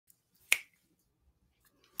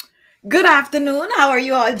Good afternoon. How are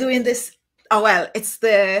you all doing this? Oh, well, it's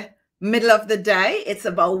the middle of the day. It's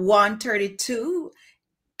about 1:32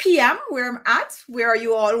 p.m. where I'm at. Where are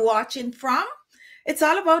you all watching from? It's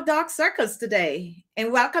all about dark circles today.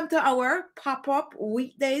 And welcome to our pop-up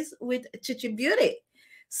weekdays with Chichi Beauty.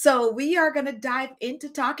 So we are going to dive into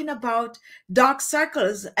talking about dark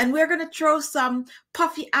circles, and we're going to throw some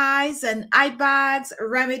puffy eyes and eye bags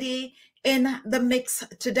remedy in the mix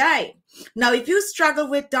today. Now, if you struggle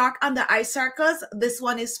with dark under eye circles, this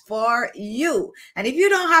one is for you. And if you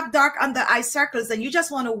don't have dark under eye circles and you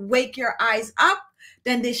just want to wake your eyes up,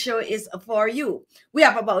 then this show is for you. We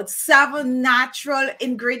have about 7 natural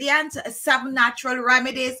ingredients, 7 natural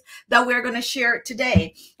remedies that we're going to share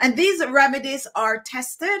today. And these remedies are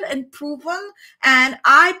tested and proven. And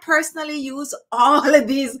I personally use all of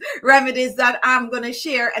these remedies that I'm going to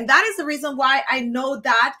share. And that is the reason why I know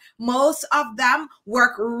that most of them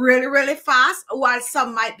work really, really fast, while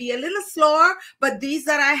some might be a little slower. But these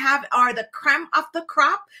that I have are the creme of the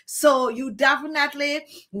crop. So you definitely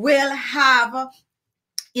will have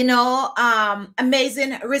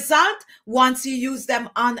amazing result once you use them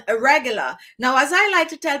on a regular. Now, as I like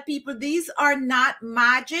to tell people, these are not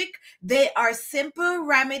magic. They are simple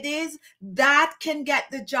remedies that can get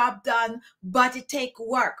the job done, but it takes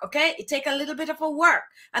work, okay? It takes a little bit of a work.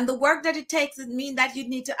 And the work that it takes, it means that you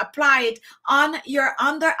need to apply it on your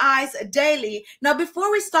under eyes daily. Now, before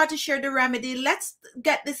we start to share the remedy, let's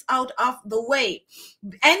get this out of the way.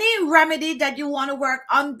 Any remedy that you want to work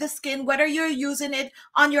on the skin, whether you're using it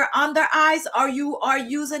on your under eyes or you are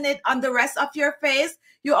using it on the rest of your face,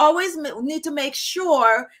 you always need to make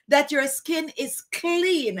sure that your skin is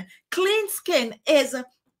clean. Clean skin is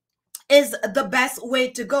the best way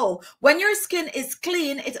to go. When your skin is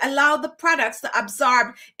clean, it allows the products to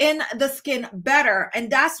absorb in the skin better.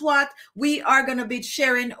 And that's what we are going to be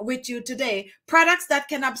sharing with you today. Products that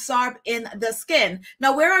can absorb in the skin.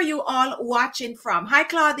 Now, where are you all watching from? Hi,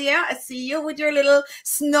 Claudia. I see you with your little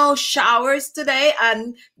snow showers today,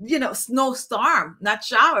 and, snowstorm, not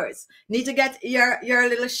showers. Need to get your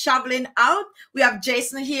little shoveling out. We have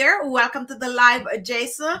Jason here. Welcome to the live,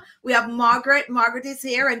 Jason. We have Margaret. Margaret is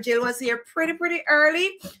here, and Jill was here pretty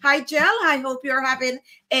early. Hi, Jill. I hope you're having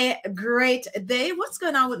a great day. What's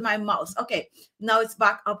going on with my mouse? Okay, now it's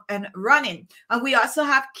back up and running. And we also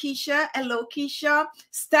have Keisha. Hello, Keisha.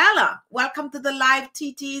 Stella, welcome to the live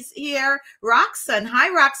TTs here. Roxanne. Hi,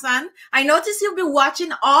 Roxanne. I noticed you've been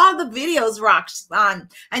watching all the videos, Roxanne,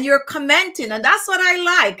 and you're commenting, and that's what I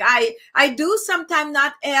like. I do sometimes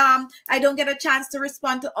not, I don't get a chance to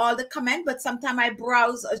respond to all the comment, but sometimes I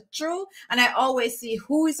browse through and I always see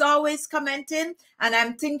who is always commenting. And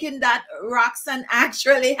I'm thinking that Roxanne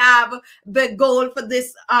actually have the goal for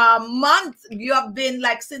this month. You have been,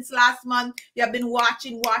 like, since last month, you have been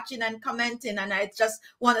watching and commenting. And I just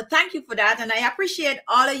want to thank you for that. And I appreciate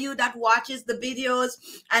all of you that watches the videos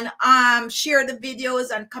and share the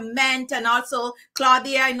videos and comment. And also,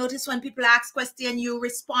 Claudia, I notice when people ask questions, you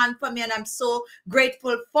respond for me. And I'm so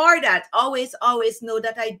grateful for that. Always know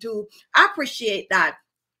that I do appreciate that.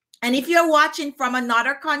 And if you're watching from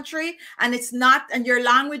another country and your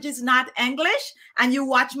language is not English, and you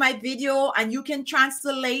watch my video and you can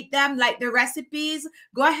translate them, like the recipes,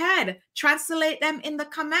 go ahead, translate them in the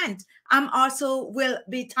comment. I'm also will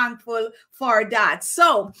be thankful for that.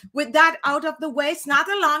 So with that out of the way, it's not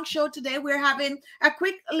a long show today. We're having a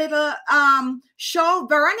quick little show.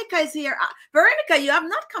 Veronica is here. Veronica, you have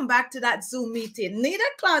not come back to that Zoom meeting. Neither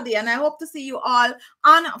Claudia, and I hope to see you all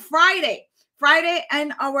on Friday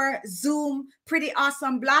and our Zoom Pretty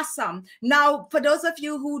Awesome Blossom. Now, for those of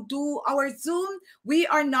you who do our Zoom, we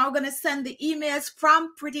are now going to send the emails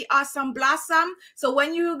from Pretty Awesome Blossom. So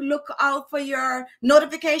when you look out for your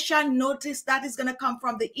notification, notice that is going to come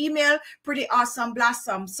from the email Pretty Awesome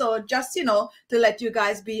Blossom. So just, to let you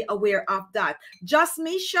guys be aware of that. Just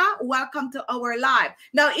Misha, welcome to our live.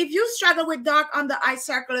 Now, if you struggle with dark under eye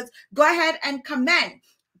circles, go ahead and comment.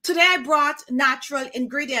 Today I brought natural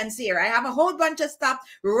ingredients here. I have a whole bunch of stuff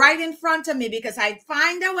right in front of me because I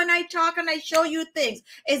find that when I talk and I show you things,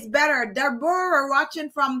 it's better. Deborah watching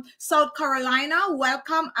from South Carolina,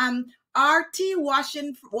 welcome. RT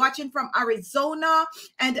watching from Arizona,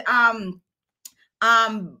 and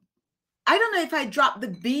I don't know if I dropped the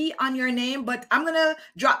B on your name, but I'm going to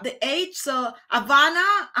drop the H. So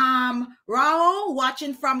Ivana, Rao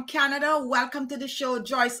watching from Canada. Welcome to the show.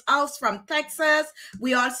 Joyce House from Texas.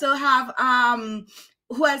 We also have,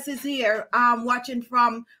 who else is here? Watching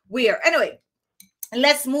from where? Anyway,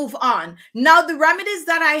 let's move on. Now, the remedies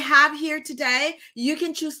that I have here today, you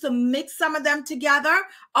can choose to mix some of them together,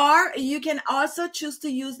 or you can also choose to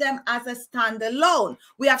use them as a standalone.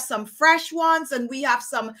 We have some fresh ones and we have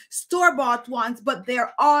some store-bought ones, but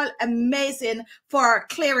they're all amazing for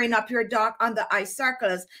clearing up your dark under eye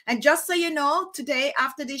circles. And just so you know, today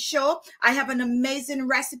after this show, I have an amazing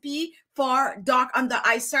recipe for dark under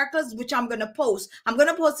eye circles, which I'm going to post. I'm going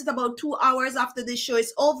to post it about 2 hours after this show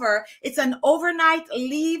is over. It's an overnight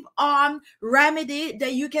leave on remedy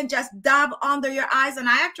that you can just dab under your eyes. And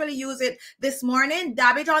I actually use it this morning.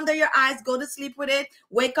 Dab it under your eyes, go to sleep with it,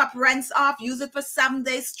 wake up, rinse off, use it for 7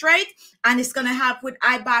 days straight. And it's going to help with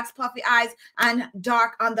eye bags, puffy eyes, and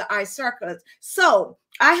dark under eye circles. So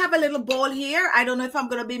I have a little bowl here. I don't know if I'm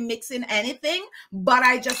going to be mixing anything, but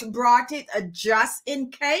I just brought it just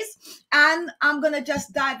in case. And I'm going to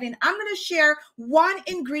just dive in. I'm going to share one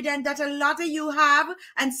ingredient that a lot of you have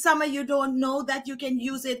and some of you don't know that you can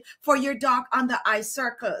use it for your dark under eye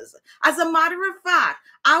circles. As a matter of fact,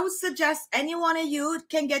 I would suggest any one of you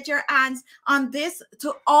can get your hands on this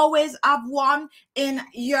to always have one in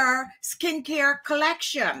your skincare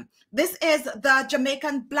collection. This is the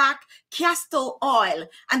Jamaican black castor oil.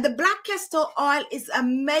 And the black castor oil is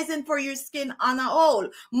amazing for your skin on a whole.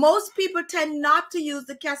 Most people tend not to use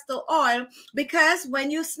the castor oil because when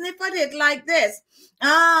you sniff at it like this,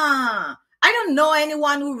 I don't know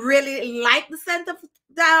anyone who really like the scent of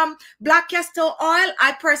black castor oil.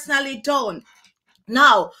 I personally don't.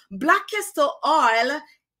 Now, black castor oil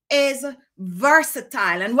is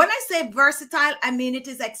versatile. And when I say versatile, I mean it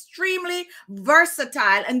is extremely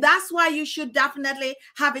versatile. And that's why you should definitely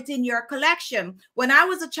have it in your collection. When I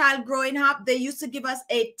was a child growing up, they used to give us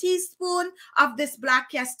a teaspoon of this black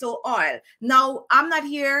castor oil. Now, I'm not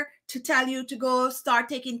here to tell you to go start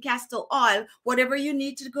taking castor oil. Whatever you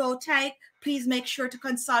need to go take, please make sure to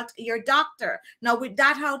consult your doctor. Now, with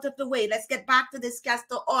that out of the way, let's get back to this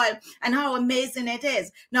castor oil and how amazing it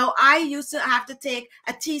is. Now, I used to have to take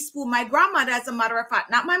a teaspoon. My grandmother, as a matter of fact,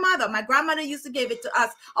 not my mother, my grandmother used to give it to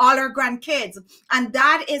us, all her grandkids. And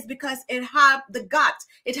that is because it helped the gut.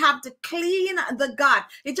 It helped to clean the gut.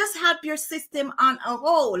 It just helped your system on a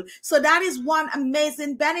whole. So that is one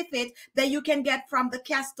amazing benefit that you can get from the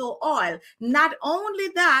castor oil. Not only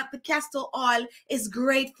that, the castor oil is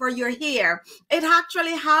great for your hair. It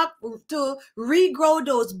actually helps to regrow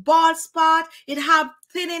those bald spots. It helps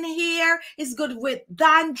thinning hair. It's good with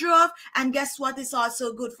dandruff. And guess what? It's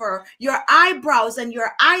also good for your eyebrows and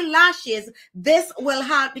your eyelashes. This will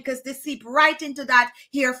help because they seep right into that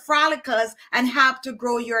hair follicles and help to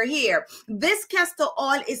grow your hair. This castor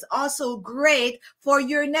oil is also great for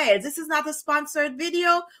your nails. This is not a sponsored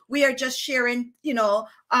video. We are just sharing, you know,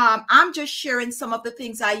 I'm just sharing some of the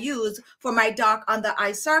things I use for my dark under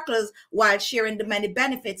eye circles while sharing the many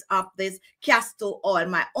benefits of this castor oil,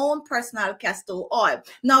 my own personal castor oil.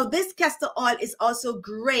 Now, this castor oil is also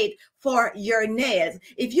great for your nails.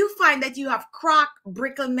 If you find that you have cracked,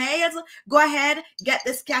 brittle nails, go ahead, get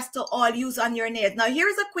this castor oil, use on your nails. Now,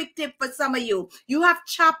 here's a quick tip for some of you. You have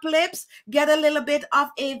chapped lips, get a little bit of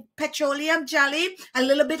a petroleum jelly, a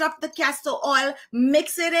little bit of the castor oil,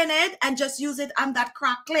 mix it in it, and just use it on that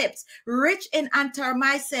cracked lips. Rich in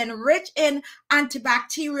antimycin, rich in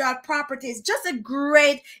antibacterial properties, just a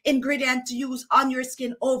great ingredient to use on your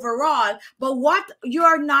skin overall. But what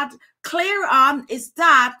you're not clear on is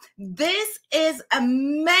that this is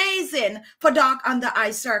amazing for dark under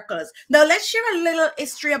eye circles. Now let's share a little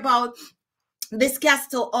history about this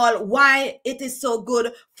castor oil, why it is so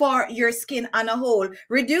good for your skin on a whole.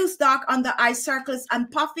 Reduce dark under eye circles and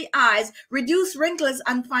puffy eyes, reduce wrinkles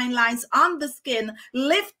and fine lines on the skin,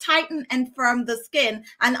 lift, tighten, and firm the skin.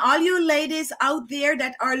 And all you ladies out there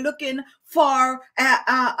that are looking for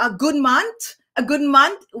a good month,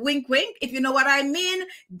 wink, wink, if you know what I mean,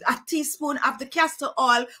 a teaspoon of the castor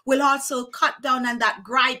oil will also cut down on that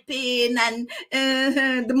griping and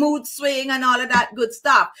the mood swing and all of that good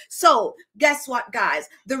stuff. So guess what, guys?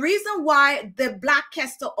 The reason why the black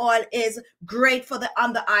castor oil is great for the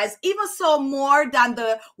under eyes, even so more than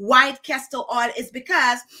the white castor oil, is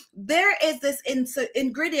because there is this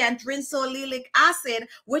ingredient, rinsolilic acid,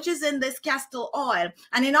 which is in this castor oil.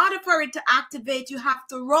 And in order for it to activate, you have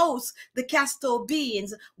to roast the castor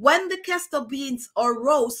beans. When the castor beans are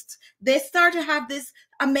roast, they start to have this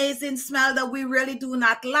amazing smell that we really do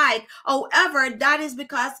not like. However, that is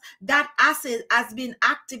because that acid has been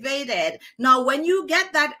activated. Now, when you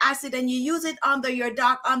get that acid and you use it under your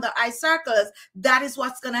dark under eye circles, that is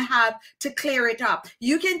what's going to have to clear it up.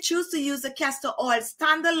 You can choose to use the castor oil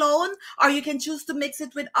standalone, or you can choose to mix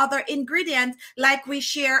it with other ingredients like we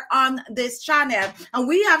share on this channel. And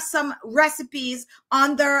we have some recipes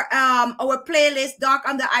under our playlist, Dark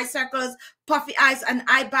Under Eye Circles, Puffy Eyes, and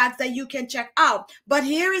Eye Bags, that you can check out. But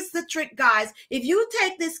here is the trick, guys. If you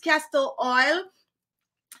take this castor oil,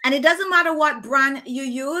 and it doesn't matter what brand you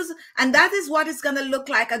use, and that is what it's going to look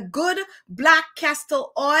like. A good black castor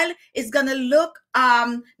oil is going to look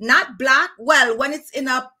not black. Well, when it's in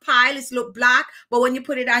a pile, it's look black, but when you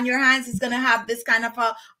put it on your hands, it's going to have this kind of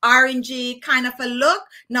a orangey kind of a look.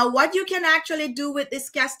 Now, what you can actually do with this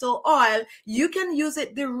castor oil, you can use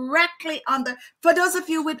it directly on the, for those of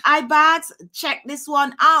you with eye bags, check this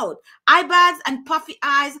one out. Eye bags and puffy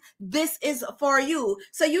eyes, this is for you.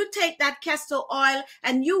 So you take that castor oil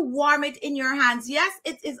and you warm it in your hands. Yes,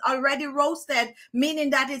 it is already roasted, meaning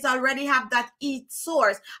that it's already have that heat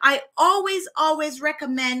source. I always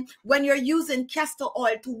recommend when you're using castor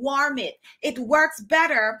oil to warm it. It works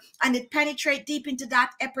better and it penetrates deep into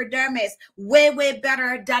that epidermis way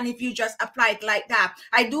better than if you just apply it like that.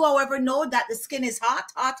 I do, however, know that the skin is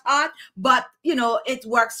hot, but you know, it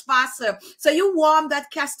works faster. So you warm that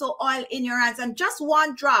castor oil in your hands, and just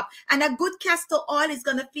one drop, and a good castor oil is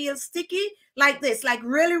going to feel sticky like this, like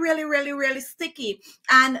really sticky.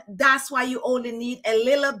 And that's why you only need a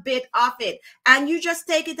little bit of it. And you just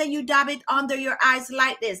take it and you dab it under your eyes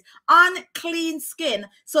like this on clean skin.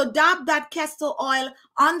 So dab that castor oil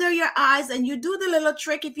under your eyes, and you do the little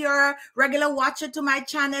trick. If you're a regular watcher to my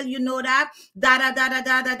channel, you know that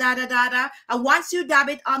and once you dab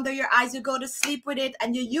it under your eyes, you go to sleep with it,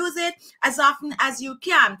 and you use it as often as you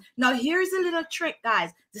can. Now, here's a little trick,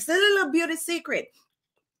 guys. This is a little beauty secret.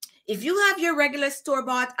 If you have your regular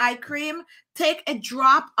store-bought eye cream, take a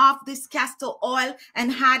drop of this castor oil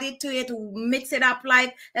and add it to it. Mix it up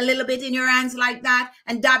like a little bit in your hands like that,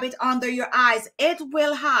 and dab it under your eyes. It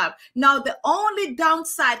will help. Now, the only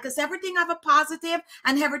downside, because everything have a positive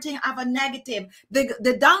and everything have a negative.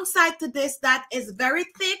 The downside to this, that is very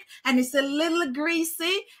thick and it's a little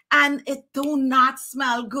greasy and it do not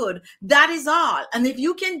smell good. That is all. And if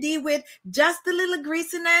you can deal with just the little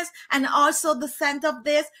greasiness and also the scent of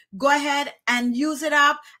this, go ahead and use it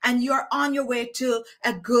up, and you're on your way to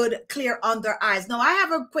a good clear under eyes. Now, I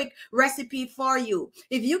have a quick recipe for you.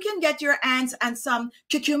 If you can get your hands on some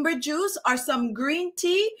cucumber juice or some green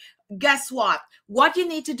tea, guess what? What you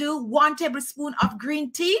need to do, 1 tablespoon of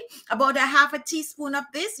green tea, about a half a teaspoon of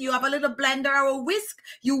this. You have a little blender or a whisk.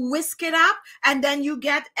 You whisk it up, and then you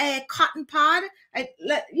get a cotton pad.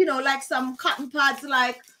 You know, like some cotton pads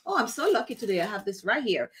like, oh, I'm so lucky today. I have this right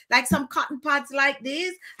here. Like some cotton pads like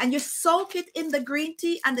this, and you soak it in the green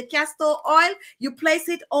tea and the castor oil. You place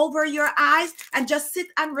it over your eyes and just sit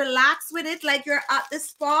and relax with it like you're at the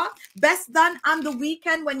spa. Best done on the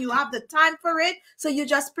weekend when you have the time for it. So you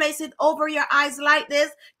just place it over your eyes like this,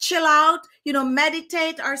 chill out, you know,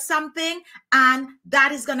 meditate or something, and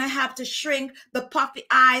that is going to help to shrink the puffy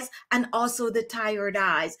eyes and also the tired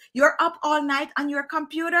eyes. You're up all night on your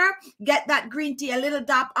computer, get that green tea, a little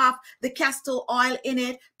dab of the castor oil in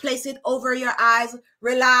it, place it over your eyes,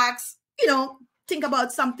 relax, you know, think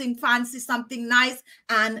about something fancy, something nice,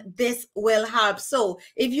 and this will help. So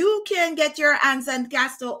if you can get your hands on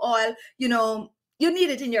castor oil, you know, you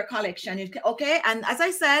need it in your collection, okay? And as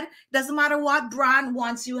I said, doesn't matter what brand,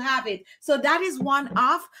 once you have it. So that is one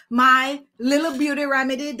of my little beauty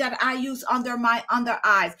remedy that I use under my under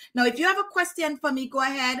eyes. Now, if you have a question for me, go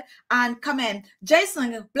ahead and comment.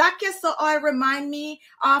 Jason, black castor oil remind me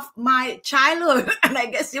of my childhood. And I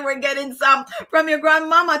guess you were getting some from your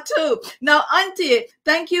grandmama too. Now, Auntie,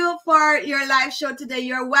 thank you for your live show today.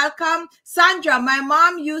 You're welcome. Sandra, my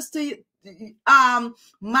mom used to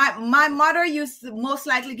my mother used to most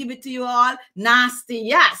likely give it to you all nasty,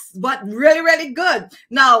 yes, but really good.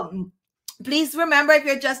 Now, please remember, if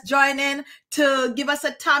you're just joining, to give us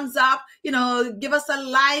a thumbs up, you know, give us a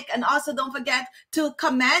like, and also don't forget to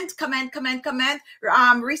comment.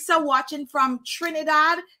 Risa watching from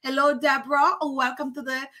Trinidad. Hello, Deborah. Oh, welcome to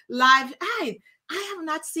the live. Hi. I have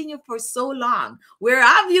not seen you for so long. Where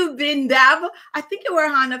have you been, Deb? I think you were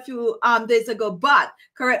on a few days ago, but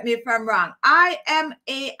correct me if I'm wrong. IMAIKOP,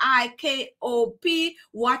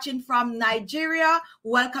 watching from Nigeria.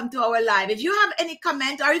 Welcome to our live. If you have any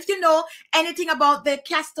comment, or if you know anything about the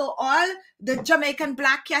castor oil, the Jamaican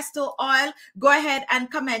black castor oil, go ahead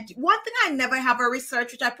and comment. One thing I never have a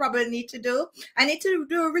research, which I probably need to do. I need to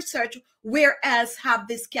do a research where else have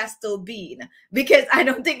this castor bean, because I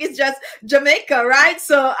don't think it's just Jamaica, right?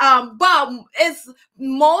 So but it's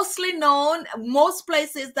mostly known, most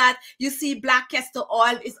places that you see black castor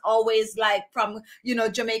oil is always like from, you know,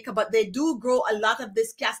 Jamaica, but they do grow a lot of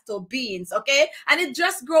this castor beans, okay? And it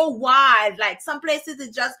just grow wild. Like some places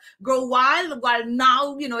it just grow wild, while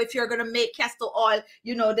now, you know, if you're gonna make castor oil,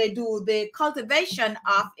 you know, they do the cultivation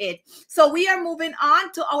of it. So we are moving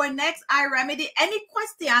on to our next eye remedy. Any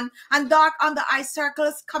question and dark on the eye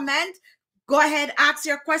circles, comment. Go ahead, ask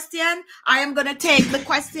your question. I am going to take the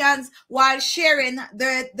questions while sharing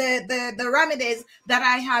the remedies that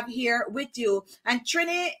I have here with you. And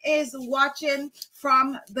Trini is watching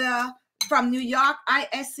from New York.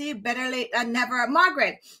 ISC, better late than never.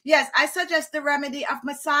 Margaret, yes, I suggest the remedy of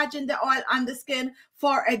massaging the oil on the skin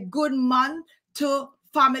for a good month to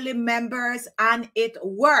family members, and it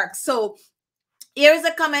works. So here's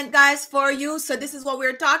a comment, guys, for you. So this is what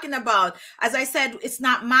we're talking about. As I said, it's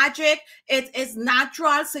not magic. It is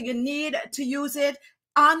natural. So you need to use it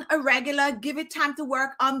on a regular. Give it time to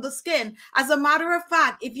work on the skin. As a matter of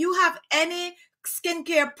fact, if you have any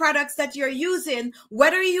skincare products that you're using,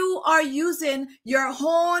 whether you are using your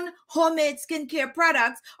own homemade skincare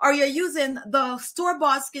products or you're using the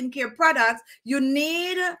store-bought skincare products, you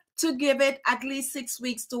need to give it at least 6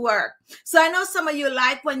 weeks to work. So I know some of you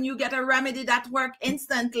like when you get a remedy that works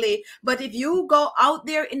instantly, but if you go out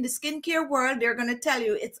there in the skincare world, they're going to tell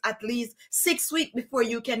you it's at least 6 weeks before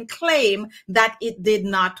you can claim that it did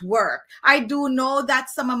not work. I do know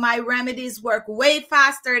that some of my remedies work way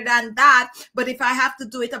faster than that, but if I have to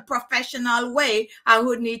do it a professional way, I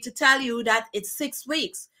would need to tell you that it's 6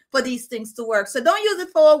 weeks for these things to work. So don't use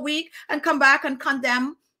it for a week and come back and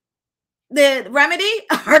condemn the remedy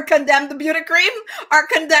or condemn the beauty cream or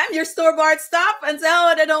condemn your store-bought stuff and say,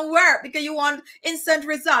 oh, they don't work, because you want instant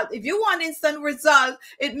result. If you want instant result,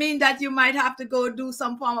 it means that you might have to go do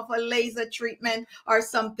some form of a laser treatment or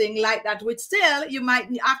something like that, which still you might,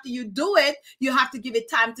 after you do it, you have to give it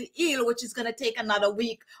time to heal, which is going to take another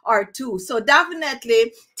week or two. So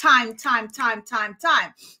definitely time.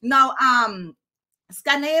 Now,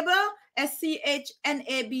 Scannable,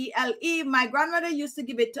 SCHNABLE, my grandmother used to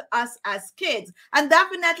give it to us as kids, and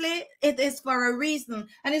definitely it is for a reason,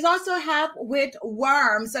 and it's also help with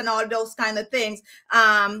worms and all those kind of things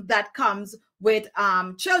that comes with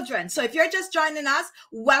children. So if you're just joining us,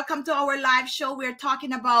 welcome to our live show. We're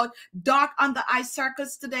talking about dark under eye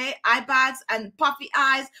circles today, eye bags and puffy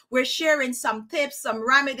eyes. We're sharing some tips, some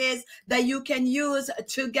remedies that you can use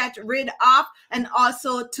to get rid of and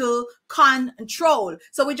also to control.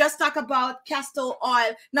 So we just talked about castor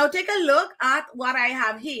oil. Now take a look at what I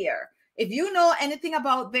have here. If you know anything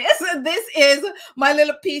about this, this is my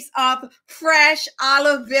little piece of fresh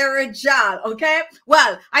aloe vera gel, okay?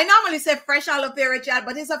 Well, I normally say fresh aloe vera gel,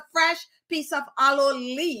 but it's a fresh piece of aloe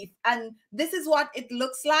leaf, and this is what it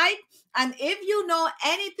looks like. And if you know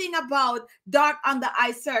anything about dark under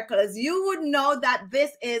eye circles, you would know that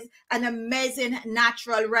this is an amazing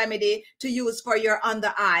natural remedy to use for your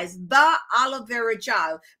under eyes. The aloe vera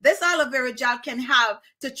gel. This aloe vera gel can help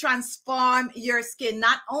to transform your skin,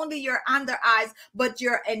 not only your under eyes, but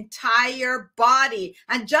your entire body.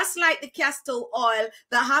 And just like the castor oil,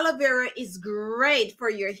 the aloe vera is great for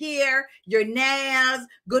your hair, your nails,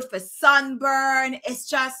 good for sunburn.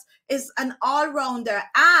 It's an all-rounder.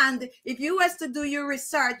 And if you was to do your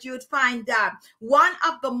research, you would find that one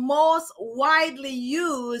of the most widely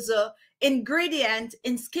used ingredient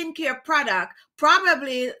in skincare product,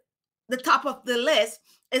 probably the top of the list,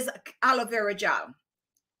 is aloe vera gel.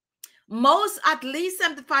 Most, at least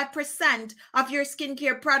 75% of your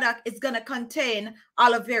skincare product is going to contain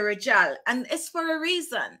aloe vera gel. And it's for a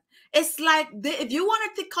reason. It's like if you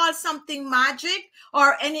wanted to call something magic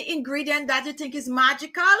or any ingredient that you think is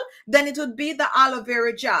magical, then it would be the aloe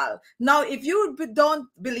vera gel. Now, if you don't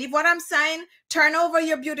believe what I'm saying, turn over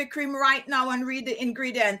your beauty cream right now and read the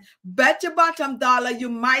ingredient. Bet your bottom dollar you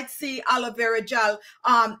might see aloe vera gel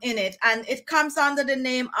in it. And it comes under the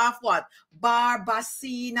name of what?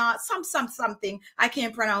 Barbacina, something. I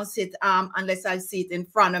can't pronounce it unless I see it in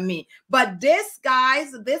front of me. But this,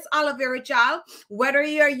 guys, this aloe vera gel, whether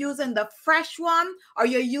you're using the fresh one or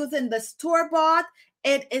you're using the store-bought,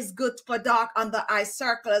 it is good for dark under eye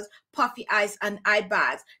circles, puffy eyes, and eye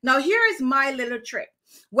bags. Now, here is my little trick.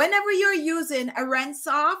 Whenever you're using a rinse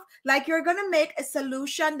off, like you're going to make a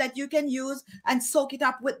solution that you can use and soak it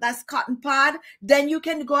up with this cotton pad, then you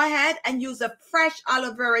can go ahead and use a fresh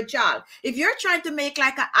aloe vera gel. If you're trying to make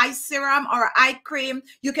like an eye serum or eye cream,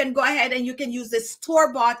 you can go ahead and you can use the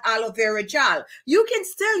store-bought aloe vera gel. You can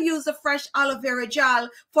still use a fresh aloe vera gel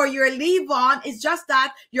for your leave-on. It's just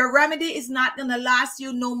that your remedy is not going to last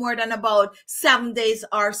you no more than about 7 days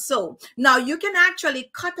or so. Now, you can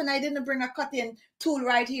actually cut, and I didn't bring a cutting tool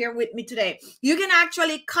right here with me today. You can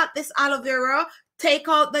actually cut this aloe vera, take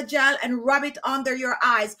out the gel and rub it under your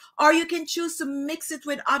eyes, or you can choose to mix it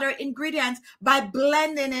with other ingredients by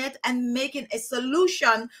blending it and making a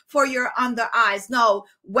solution for your under eyes. Now,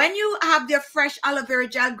 when you have your fresh aloe vera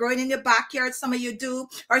gel growing in your backyard, some of you do,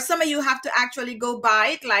 or some of you have to actually go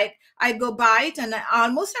buy it, like I go buy it, and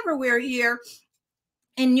almost everywhere here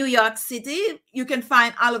in New York City, you can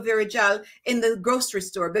find aloe vera gel in the grocery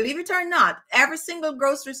store. Believe it or not, every single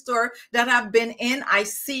grocery store that I've been in, I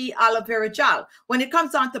see aloe vera gel. When it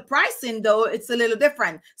comes down to pricing, though, it's a little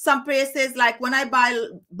different. Some places, like when I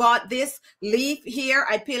bought this leaf here,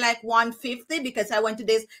 I pay like $150 because I went to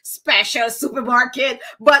this special supermarket.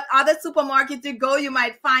 But other supermarkets you go, you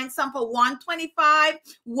might find some for $125,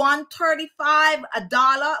 $135, $1.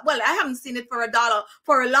 Well, I haven't seen it for $1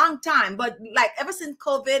 for a long time, but like ever since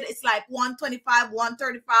COVID, it's like $125,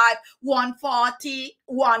 $135, $140,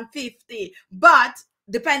 $150. But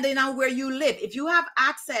depending on where you live, if you have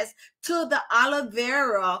access to the aloe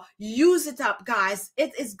vera, use it up, guys.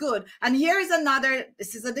 It is good. And here is another,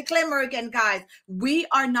 this is a disclaimer again, guys. We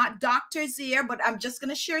are not doctors here, but I'm just going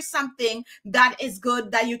to share something that is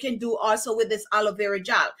good that you can do also with this aloe vera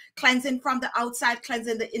gel. Cleansing from the outside,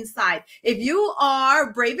 cleansing the inside. If you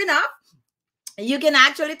are brave enough, you can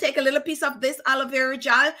actually take a little piece of this aloe vera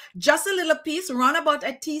gel, just a little piece, run about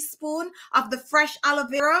a teaspoon of the fresh aloe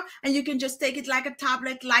vera, and you can just take it like a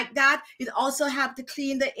tablet like that. It also helps to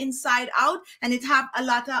clean the inside out, and it have a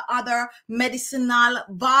lot of other medicinal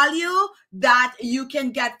value that you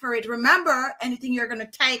can get for it. Remember, anything you're going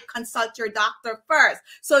to take, consult your doctor first.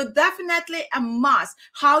 So definitely a must.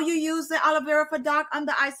 How you use the aloe vera for dark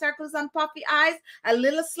under eye circles and puffy eyes, a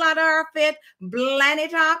little slather of it, blend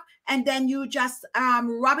it up, and then you just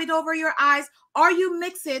rub it over your eyes, or you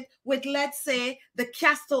mix it with, let's say, the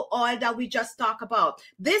castor oil that we just talked about.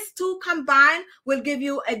 These two combined will give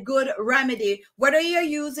you a good remedy, whether you're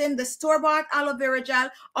using the store-bought aloe vera gel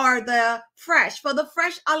or the fresh. For the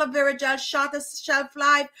fresh aloe vera gel, shorter shelf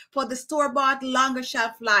life. For the store-bought, longer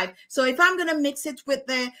shelf life. So if I'm going to mix it with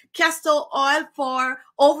the castor oil for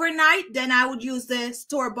overnight, then I would use the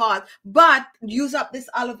store-bought, but use up this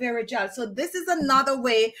aloe vera gel. So this is another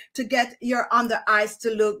way to get your under eyes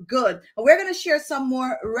to look good. We're going to share some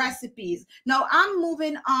more recipes. Now I'm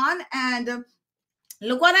moving on, and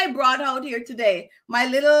look what I brought out here today. My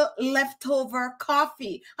little leftover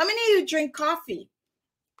coffee. How many of you drink coffee?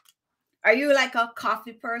 Are you like a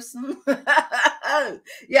coffee person?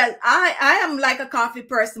 Yes, I am like a coffee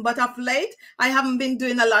person, but of late, I haven't been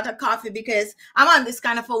doing a lot of coffee because I'm on this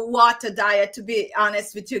kind of a water diet, to be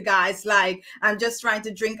honest with you guys. Like, I'm just trying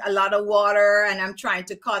to drink a lot of water, and I'm trying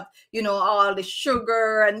to cut, you know, all the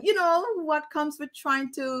sugar and, you know, what comes with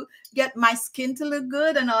trying to get my skin to look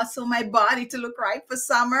good and also my body to look right for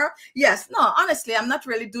summer. Yes, no, honestly, I'm not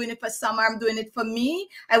really doing it for summer. I'm doing it for me.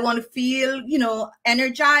 I want to feel, you know,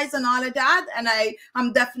 energized and all of that. And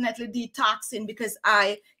I'm definitely detoxing because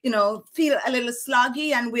I, you know, feel a little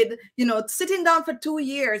sluggy, and with, you know, sitting down for 2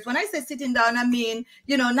 years. When I say sitting down, I mean,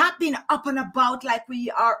 you know, not being up and about like we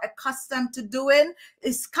are accustomed to doing.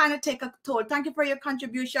 It's kind of take a toll. Thank you for your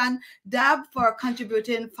contribution, Deb, for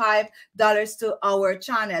contributing $5 to our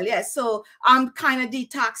channel. Yes, so I'm kind of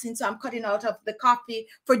detoxing, so I'm cutting out of the coffee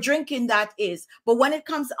for drinking, that is. But when it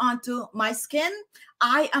comes onto my skin,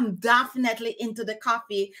 I am definitely into the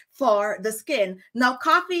coffee for the skin. Now,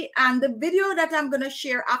 coffee, and the video that I'm going to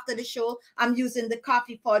share after the show, I'm using the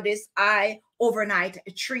coffee for this eye overnight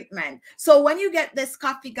treatment. So when you get this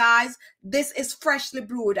coffee, guys, this is freshly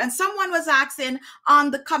brewed. And someone was asking on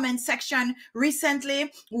the comment section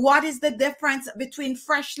recently, what is the difference between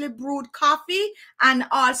freshly brewed coffee and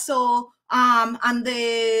also and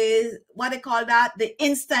the, what they call that, the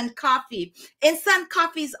instant coffee. Instant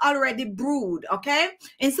coffee is already brewed, okay?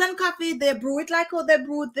 Instant coffee, they brew it like how they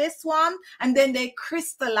brewed this one, and then they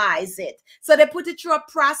crystallize it. So they put it through a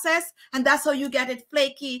process, and that's how you get it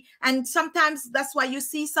flaky. And sometimes that's why you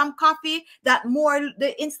see some coffee that more,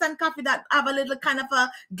 the instant coffee that have a little kind of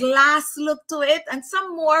a glass look to it, and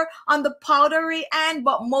some more on the powdery end,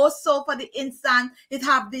 but most so for the instant, it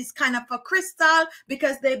have this kind of a crystal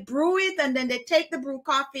because they brew it and then they take the brew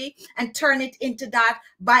coffee and turn it into that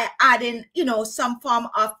by adding, you know, some form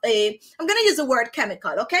of a, I'm going to use the word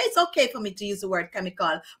chemical. Okay. It's okay for me to use the word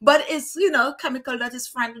chemical, but it's, you know, chemical that is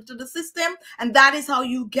friendly to the system. And that is how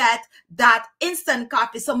you get that instant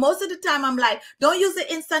coffee. So most of the time I'm like, don't use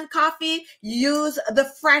the instant coffee, use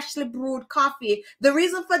the freshly brewed coffee. The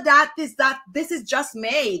reason for that is that this is just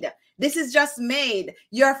made. This is just made.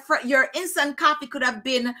 Your instant coffee could have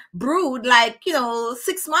been brewed like, you know,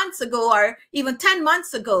 6 months ago or even 10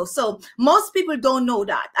 months ago. So most people don't know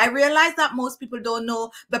that. I realize that most people don't know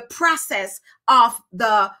the process of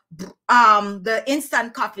the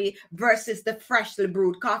instant coffee versus the freshly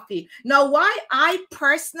brewed coffee. Now, why I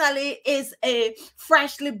personally is a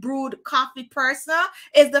freshly brewed coffee person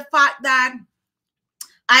is the fact that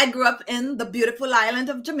I grew up in the beautiful island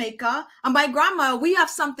of Jamaica, and my grandma, we have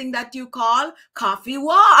something that you call coffee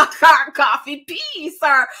walk or coffee peace,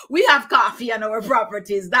 or we have coffee on our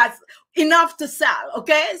properties. That's enough to sell.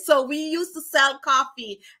 Okay. So we used to sell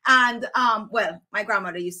coffee, and well, my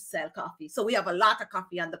grandmother used to sell coffee. So we have a lot of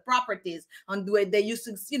coffee on the properties, and where they used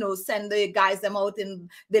to, you know, send the guys them out and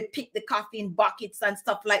they pick the coffee in buckets and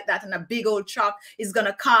stuff like that. And a big old truck is going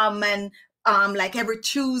to come, and like every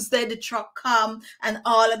Tuesday the truck come and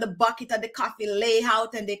all of the bucket of the coffee lay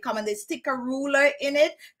out, and they come and they stick a ruler in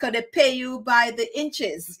it because they pay you by the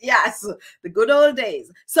inches. Yes, the good old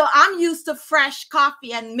days. So I'm used to fresh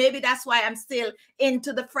coffee, and maybe that's why I'm still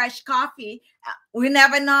into the fresh coffee. We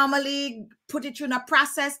never normally put it through a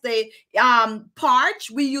process. They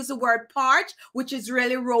parch. We use the word parch, which is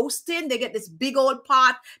really roasting. They get this big old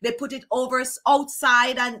pot. They put it over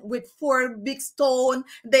outside, and with 4 big stone,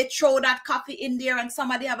 they throw that coffee in there, and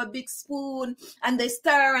somebody have a big spoon, and they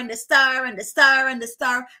stir and they stir and they stir and they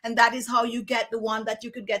stir, and that is how you get the one that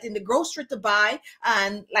you could get in the grocery to buy.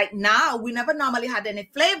 And like now, we never normally had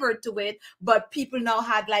any flavor to it, but people now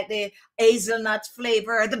had like the hazelnut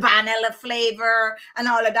flavor, the vanilla flavor, and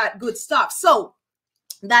all of that good stuff. So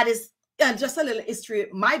that is just a little history,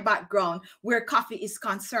 my background where coffee is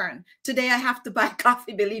concerned. Today I have to buy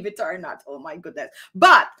coffee, believe it or not. Oh my goodness.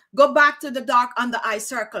 But go back to the dark under eye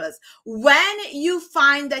circles. When you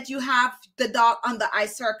find that you have the dark under eye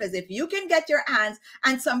circles, if you can get your hands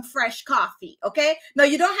on some fresh coffee, okay? Now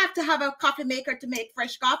you don't have to have a coffee maker to make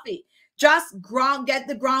fresh coffee. Just get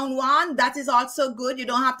the ground one. That is also good. You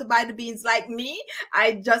don't have to buy the beans like me.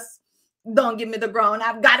 Don't give me the ground.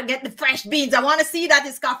 I've got to get the fresh beans. I want to see that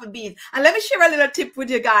it's coffee beans. And let me share a little tip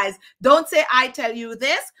with you guys. Don't say I tell you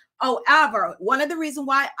this. However, one of the reasons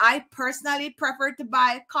why I personally prefer to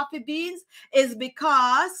buy coffee beans is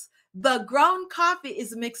because the ground coffee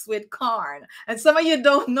is mixed with corn. And some of you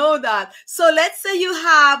don't know that. So let's say you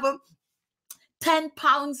have 10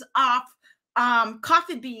 pounds of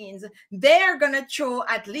coffee beans. They're gonna throw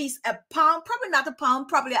at least a pound, probably not a pound,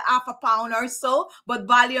 probably a half a pound or so, but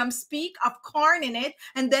volume speak, of corn in it,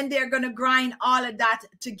 and then they're gonna grind all of that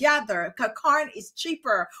together, because corn is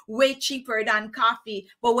cheaper, way cheaper than coffee.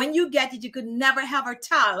 But when you get it, you could never ever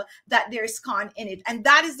tell that there's corn in it, and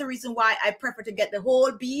that is the reason why I prefer to get the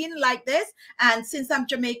whole bean like this. And since I'm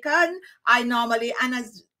Jamaican, I normally, and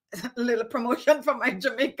as a little promotion for my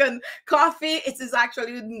Jamaican coffee, it is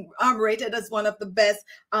actually rated as one of the best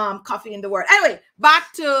coffee in the world. Anyway,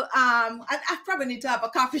 back to I probably need to have a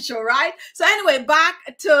coffee show, right? So anyway, back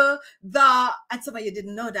to and some of you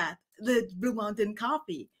didn't know that the Blue Mountain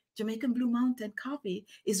coffee, Jamaican Blue Mountain coffee,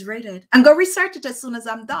 is rated, and go research it as soon as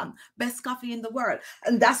I'm done, best coffee in the world.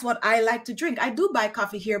 And that's what I like to drink. I do buy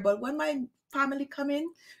coffee here, but when my family come in,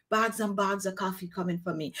 bags and bags of coffee coming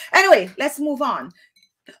for me. Anyway, let's move on.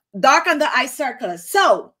 Dark under eye circles.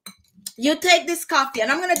 So you take this coffee,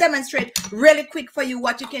 and I'm going to demonstrate really quick for you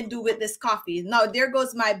what you can do with this coffee. Now, there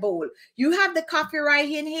goes my bowl. You have the coffee right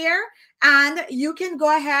in here, and you can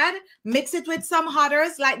go ahead, mix it with some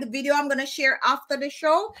others, like the video I'm going to share after the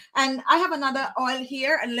show. And I have another oil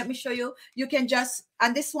here, and let me show you. You can just,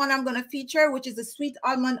 and this one I'm going to feature, which is the sweet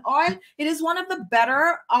almond oil. It is one of the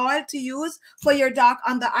better oil to use for your dark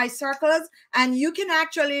under eye circles. And you can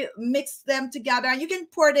actually mix them together, and you can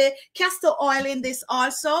pour the castor oil in this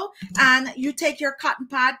also. And you take your cotton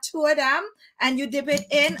pad, 2 of them, and you dip it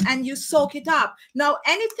in and you soak it up. Now,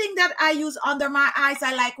 anything that I use under my eyes,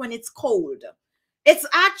 I like when it's cold. It's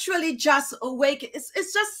actually just awake. It's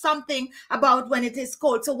just something about when it is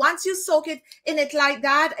cold. So once you soak it in it like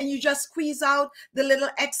that, and you just squeeze out the little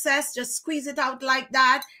excess, just squeeze it out like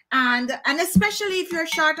that. And especially if you're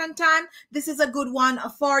short on time, this is a good one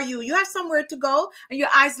for you. You have somewhere to go and your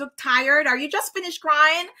eyes look tired, or you just finished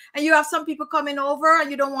crying and you have some people coming over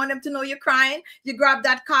and you don't want them to know you're crying. You grab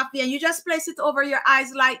that coffee and you just place it over your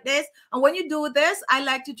eyes like this. And when you do this, I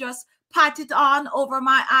like to just pat it on over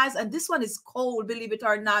my eyes. And this one is cold, believe it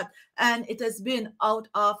or not, and it has been out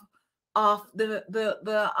of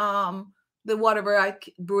the whatever I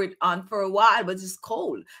brew it on for a while, but it's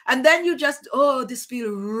cold. And then you just, oh, this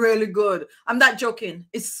feels really good. I'm not joking,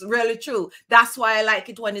 it's really true. That's why I like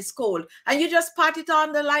it when it's cold. And you just pat it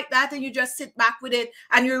on the like that, and you just sit back with it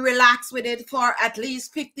and you relax with it for at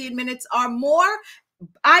least 15 minutes or more.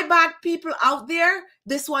 Eye bag people out there,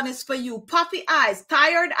 this one is for you. Puffy eyes,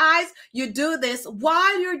 tired eyes, you do this.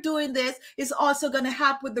 While you're doing this, it's also going to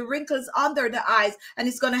help with the wrinkles under the eyes, and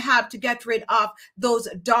it's going to help to get rid of those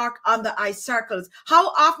dark under eye circles. How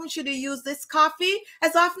often should you use this coffee?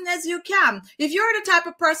 As often as you can. If you're the type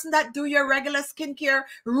of person that do your regular skincare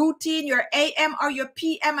routine, your AM or your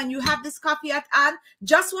PM, and you have this coffee at hand,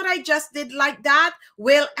 just what I just did like that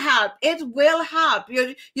will help. It will help.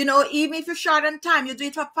 You know, even if you're short on time, you do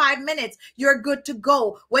it for 5 minutes, you're good to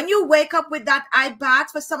go. When you wake up with that eye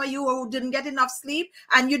bags, for some of you who didn't get enough sleep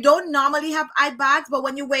and you don't normally have eye bags, but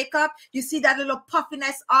when you wake up, you see that little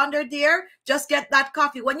puffiness under there, just get that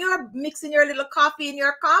coffee. When you're mixing your little coffee in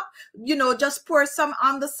your cup, you know, just pour some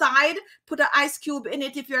on the side, put an ice cube in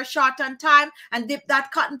it if you're short on time, and dip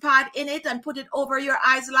that cotton pad in it and put it over your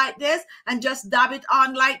eyes like this, and just dab it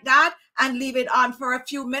on like that and leave it on for a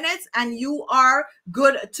few minutes, and you are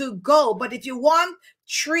good to go. But if you want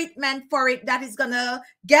treatment for it that is gonna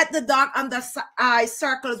get the dark under eye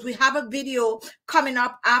circles, we have a video coming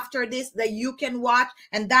up after this that you can watch,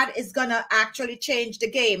 and that is gonna actually change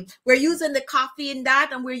the game. We're using the coffee in that,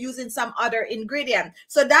 and we're using some other ingredient.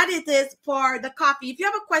 So that it is for the coffee. If you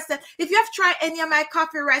have a question, if you have tried any of my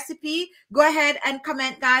coffee recipe, go ahead and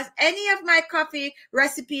comment, guys. Any of my coffee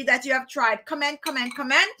recipe that you have tried, comment.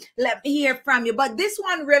 Let me hear from you. But this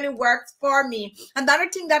one really works for me. Another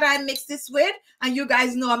thing that I mix this with, and you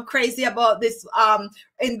guys know I'm crazy about this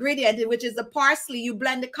ingredient, which is the parsley. You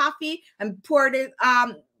blend the coffee and pour it,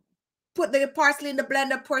 put the parsley in the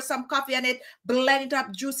blender, pour some coffee in it, blend it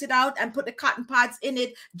up, juice it out, and put the cotton pads in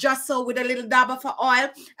it, just so, with a little dab of oil,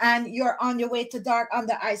 and you're on your way to dark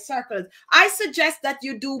under eye circles. I suggest that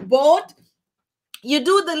you do both. You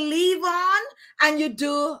do the leave on and you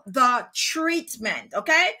do the treatment,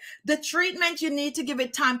 okay? The treatment, you need to give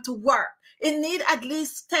it time to work. It need at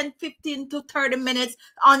least 10, 15 to 30 minutes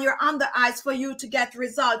on your under eyes for you to get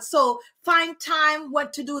results. So find time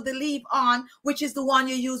what to do the leave on, which is the one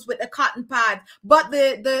you use with the cotton pad. But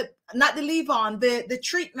not the leave on, the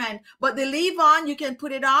treatment, but the leave on, you can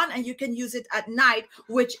put it on and you can use it at night,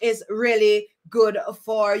 which is really good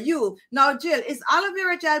for you. Now, Jill, is aloe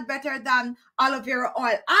vera gel better than aloe vera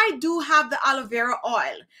oil? I do have the aloe vera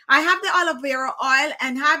oil. I have the aloe vera oil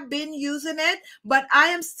and have been using it, but I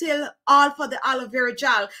am still all for the aloe vera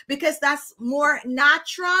gel because that's more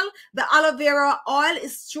natural. The aloe vera oil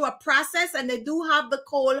is through a process, and they do have the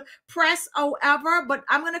cold press, however, but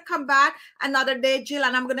I'm going to come back another day, Jill,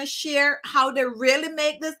 and I'm going to share how they really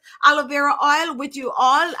make this aloe vera oil with you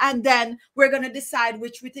all, and then we're going to decide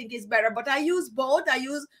which we think is better. But I use both. I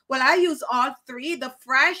use all three: the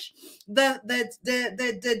fresh,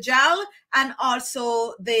 the gel, and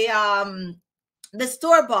also the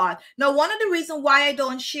store-bought. Now, one of the reasons why I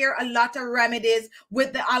don't share a lot of remedies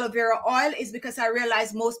with the aloe vera oil is because I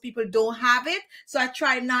realize most people don't have it. So I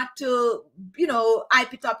try not to, you know,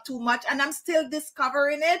 hype it up too much, and I'm still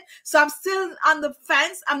discovering it. So I'm still on the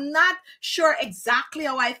fence. I'm not sure exactly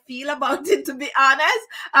how I feel about it, to be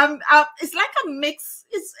honest. It's like a mix.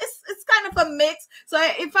 It's kind of a mix. So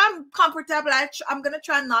if I'm comfortable, I'm going to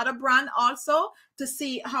try another brand also to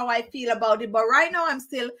see how I feel about it. But right now, I'm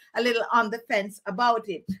still a little on the fence about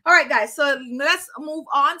it. All right, guys. So let's move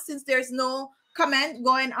on since there's no comment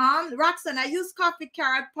going on. Roxanne, I use coffee,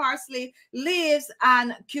 carrot, parsley, leaves,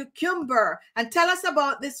 and cucumber. And tell us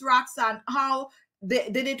about this, Roxanne. How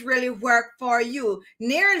did it really work for you?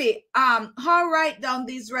 Nearly, how write down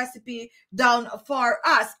these recipe down for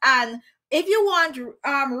us. And if you want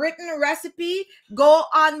written recipe, go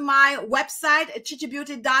on my website at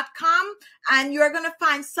khichibeauty.com, and you're going to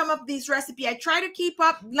find some of these recipes. I try to keep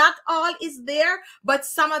up. Not all is there, but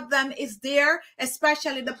some of them is there,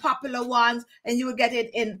 especially the popular ones, and you will get it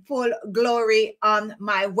in full glory on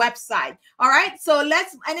my website. All right, so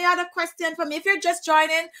any other question for me? If you're just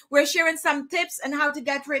joining, we're sharing some tips on how to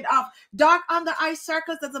get rid of dark under eye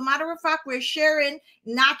circles. As a matter of fact, we're sharing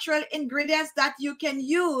natural ingredients that you can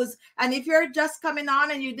use. And if you're just coming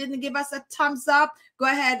on and you didn't give us a thumbs up, go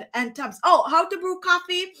ahead and thumbs. Oh, how to brew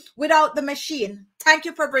coffee without the machine. Thank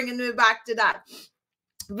you for bringing me back to that.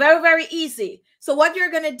 Very, very easy. So what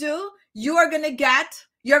you're going to do, you are going to get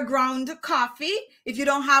your ground coffee. If you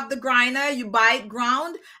don't have the grinder, you buy it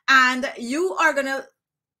ground, and you are going to,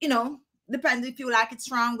 you know, depends if you like it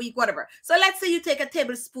strong, weak, whatever. So let's say you take a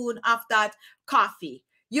tablespoon of that coffee.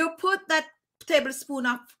 You put that tablespoon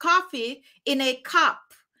of coffee in a cup,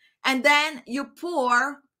 and then you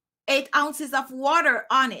pour 8 ounces of water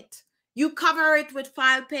on it. You cover it with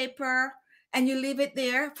file paper and you leave it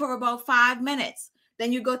there for about 5 minutes.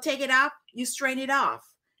 Then you go take it up, you strain it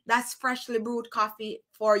off. That's freshly brewed coffee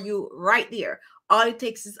for you right there. All it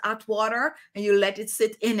takes is hot water, and you let it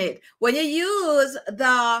sit in it. When you use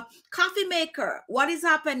the coffee maker, what is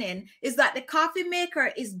happening is that the coffee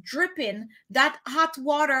maker is dripping that hot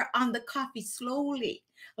water on the coffee slowly,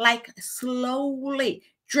 like slowly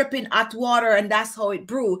dripping hot water, and that's how it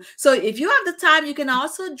brew. So if you have the time, you can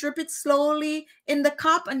also drip it slowly in the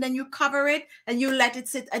cup, and then you cover it and you let it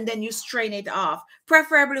sit, and then you strain it off,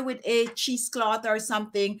 preferably with a cheesecloth or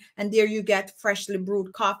something, and there you get freshly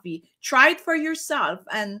brewed coffee. Try it for yourself,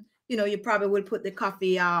 and you know, you probably will put the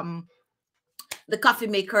coffee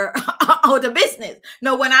maker out of business.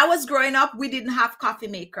 Now, when I was growing up, we didn't have coffee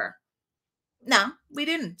maker. No, we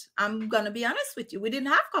didn't. I'm going to be honest with you. We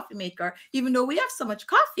didn't have coffee maker, even though we have so much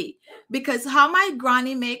coffee. Because how my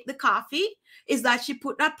granny make the coffee is that she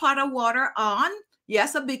put that pot of water on.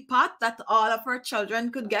 Yes, a big pot that all of her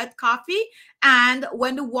children could get coffee. And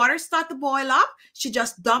when the water started to boil up, she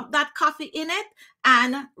just dumped that coffee in it.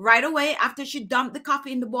 And right away, after she dumped the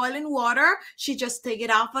coffee in the boiling water, she just take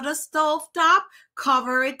it off of the stove top,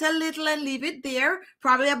 cover it a little, and leave it there.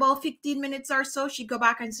 Probably about 15 minutes or so, she go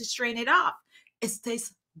back and she strain it off. It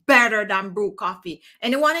tastes better than brew coffee.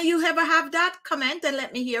 Anyone of you ever have that? Comment and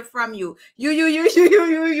let me hear from you. You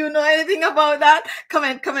know anything about that?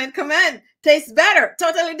 Comment. Tastes better.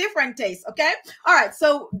 Totally different taste. Okay. All right.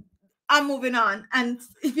 So I'm moving on. And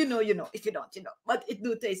if you know, you know. If you don't, you know. But it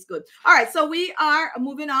do taste good. All right. So we are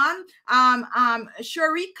moving on.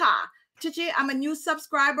 Sharika. Chichi, I'm a new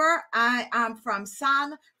subscriber. I am from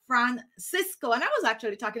San Francisco, and I was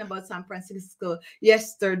actually talking about San Francisco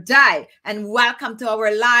yesterday. And welcome to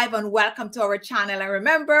our live, and welcome to our channel. And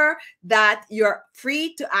remember that you're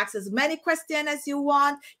free to ask as many questions as you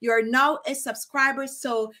want. You're now a subscriber,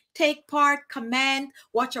 so take part, comment,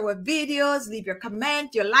 watch our videos, leave your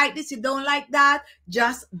comment. You like this, you don't like that,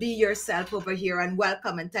 just be yourself over here. And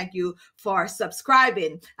welcome, and thank you for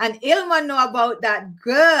subscribing. And Ilma know about that.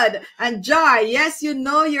 Good. And Joy, yes, you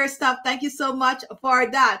know your stuff. Thank you so much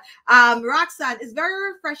for that. Roxanne, is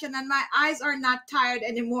very refreshing, and my eyes are not tired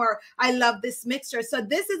anymore. I love this mixture. So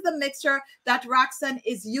this is the mixture that Roxanne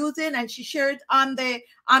is using, and she shared on the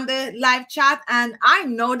live chat, and I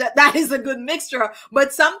know that that is a good mixture.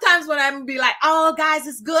 But sometimes when I'm be like, oh guys,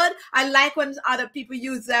 it's good, I like when other people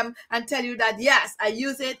use them and tell you that yes, I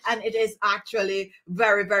use it and it is actually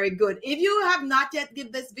very, very good. If you have not yet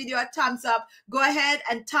give this video a thumbs up, go ahead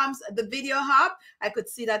and thumbs the video up. I could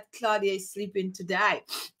see that Claudia is sleeping today,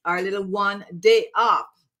 our little 1 day off.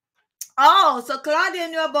 Oh, so Claudia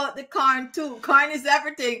knew about the corn too. Corn is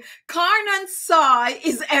everything. Corn and soy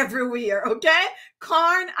is everywhere, okay?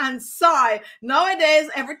 Corn and soy. Nowadays,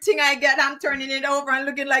 everything I get, I'm turning it over and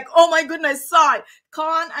looking like, oh my goodness, soy.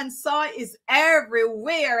 Corn and soy is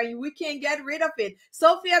everywhere, and we can't get rid of it.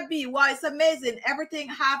 Sophia B, wow, it's amazing. Everything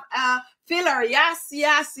have a filler. Yes.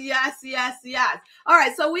 All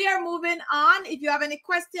right, so we are moving on. If you have any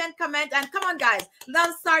question, comment, and come on, guys,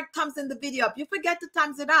 let's start thumbsing the video up. You forget to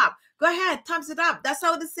thumbs it up. Go ahead, thumbs it up. That's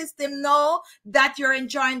how the system know that you're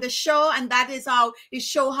enjoying the show, and that is how it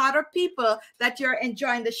show other people that you're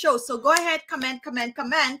enjoying the show. So go ahead, comment,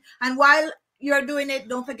 and while you're doing it,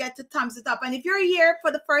 don't forget to thumbs it up. And if you're here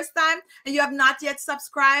for the first time and you have not yet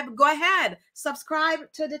subscribed, go ahead,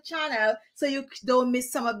 subscribe to the channel so you don't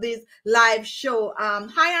miss some of these live show.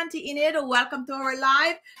 Hi, Auntie Enid, welcome to our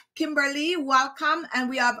live. Kimberly, welcome. And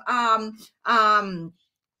we have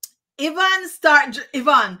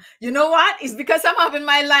Yvonne, you know what? It's because I'm having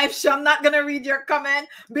my live show. I'm not gonna read your comment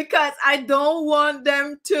because I don't want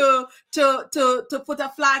them to put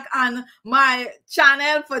a flag on my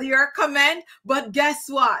channel for your comment. But guess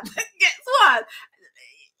what? Guess what?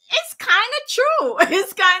 It's kind of true.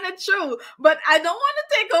 It's kind of true. But I don't want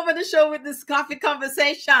to take over the show with this coffee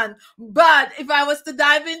conversation. But if I was to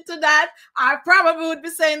dive into that, I probably would be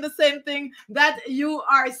saying the same thing that you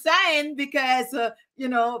are saying because, you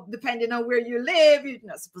know, depending on where you live, you're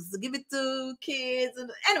not supposed to give it to kids.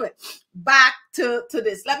 And anyway, back to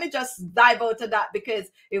this. Let me just dive out to that because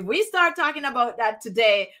if we start talking about that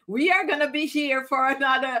today, we are going to be here for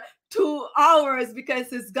another 2 hours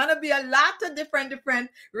because it's gonna be a lot of different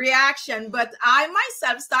reaction. But I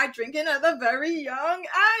myself start drinking at a very young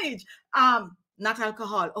age. Not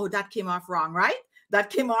alcohol. Oh, that came off wrong, right? That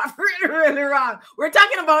came off really wrong. We're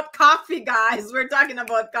talking about coffee, guys. We're talking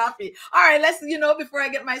about coffee. All right, let's, you know, before I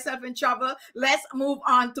get myself in trouble, let's move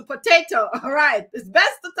on to potato. All right, it's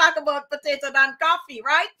best to talk about potato than coffee,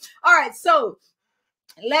 right? All right, so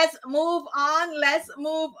let's move on. Let's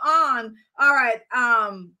move on. All right,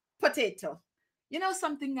 potato. You know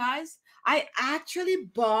something, guys? I actually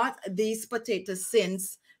bought these potatoes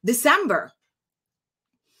since December.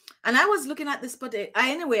 And I was looking at this potato.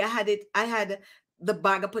 Anyway, I had the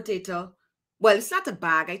bag of potato. Well, it's not a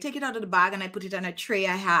bag. I take it out of the bag and I put it on a tray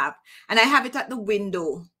I have. And I have it at the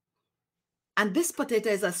window. And this potato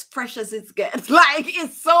is as fresh as it gets. Like,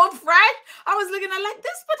 it's so fresh. I was looking at like,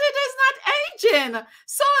 this potato is not aging.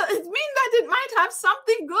 So it means that it might have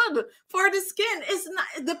something good for the skin. It's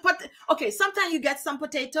not okay, sometimes you get some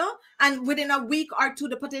potato and within a week or two,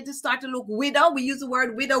 the potatoes start to look withered. We use the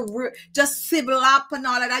word withered, just sibble up and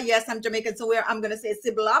all of that. Yes, I'm Jamaican, so I'm going to say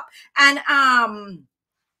sibble up. And,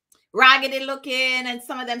 raggedy looking, and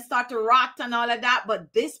some of them start to rot and all of that.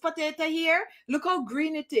 But this potato here, look how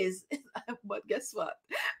green it is. But guess what?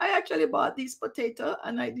 I actually bought these potato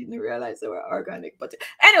and I didn't realize they were organic potato.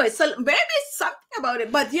 Anyway, so maybe something about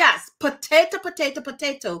it. But yes, potato.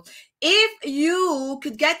 If you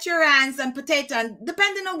could get your hands on potato, and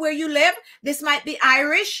depending on where you live, this might be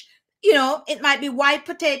Irish. You know, it might be white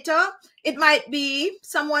potato. It might be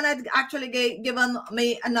someone had actually given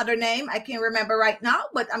me another name. I can't remember right now,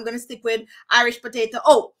 but I'm going to stick with Irish potato.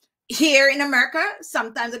 Oh, here in America,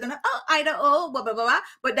 sometimes they're going to, Idaho, blah, blah, blah, blah.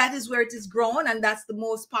 But that is where it is grown. And that's the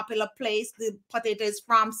most popular place the potato is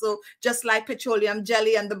from. So just like petroleum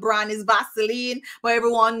jelly and the brand is Vaseline, where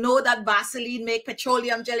everyone know that Vaseline make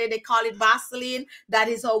petroleum jelly. They call it Vaseline. That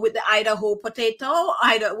is all with the Idaho potato.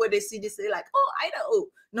 Where they see this, they're like, oh, Idaho.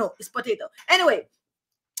 No, it's potato. Anyway,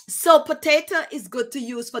 so potato is good to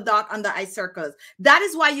use for dark under eye circles. That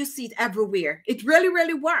is why you see it everywhere. It really,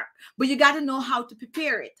 really works. But you got to know how to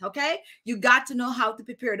prepare it, okay? You got to know how to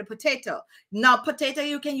prepare the potato. Now, potato,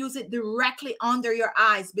 you can use it directly under your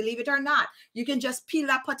eyes. Believe it or not. You can just peel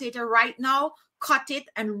that potato right now, cut it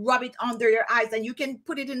and rub it under your eyes. And you can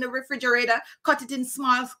put it in the refrigerator, cut it in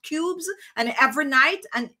small cubes, and every night,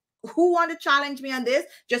 and who want to challenge me on this?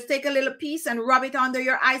 Just take a little piece and rub it under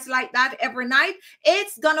your eyes like that every night.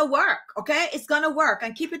 It's gonna work, okay? It's gonna work.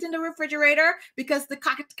 And keep it in the refrigerator because the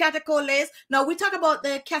catecholates. Now we talk about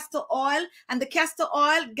the castor oil, and the castor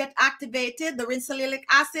oil get activated, the rinsolic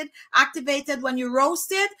acid activated when you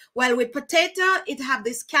roast it. Well, with potato, it have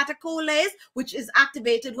this catecholates, which is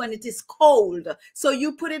activated when it is cold. So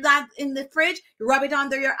you put it in the fridge, rub it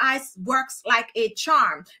under your eyes, works like a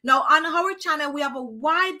charm. Now on our channel, we have a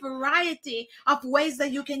wide variety of ways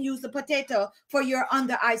that you can use the potato for your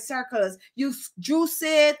under eye circles. You juice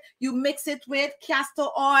it, you mix it with castor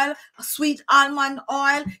oil, sweet almond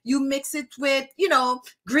oil, you mix it with, you know,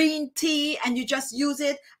 green tea, and you just use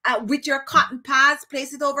it with your cotton pads,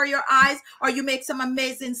 place it over your eyes, or you make some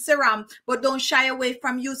amazing serum. But don't shy away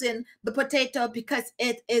from using the potato because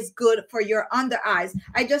it is good for your under eyes.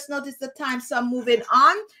 I just noticed the time, so I'm moving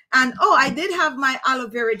on. And oh, I did have my aloe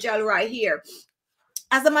vera gel right here.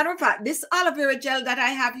 As a matter of fact, this aloe vera gel that I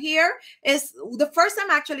have here is the first time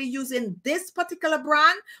actually using this particular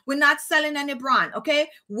brand. We're not selling any brand, okay?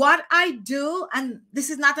 What I do, and this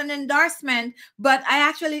is not an endorsement, but I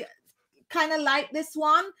actually kind of like this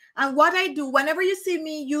one. And what I do, whenever you see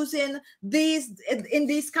me using these in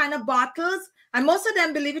these kind of bottles, and most of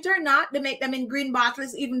them, believe it or not, they make them in green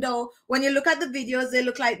bottles, even though when you look at the videos, they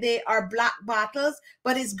look like they are black bottles,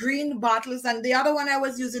 but it's green bottles. And the other one I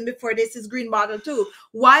was using before this is green bottle too.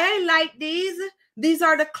 Why I like these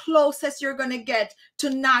are the closest you're going to get to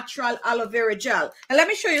natural aloe vera gel. And let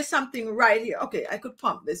me show you something right here. Okay, I could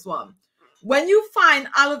pump this one. When you find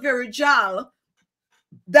aloe vera gel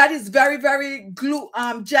that is very, very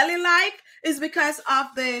jelly-like, is because of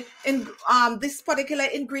the this particular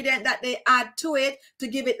ingredient that they add to it to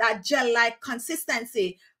give it that gel-like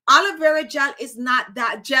consistency. Aloe vera gel is not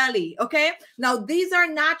that jelly, okay? Now, these are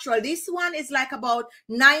natural. This one is like about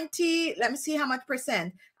 90, let me see how much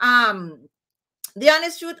percent. The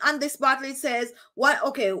honest truth on this bottle, it says, what?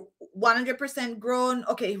 Okay, 100% grown.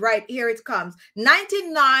 Okay, right, here it comes.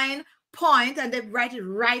 99 point, and they write it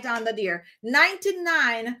right under there.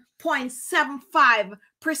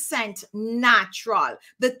 99.75% natural.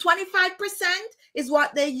 The 25% is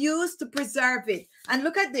what they use to preserve it. And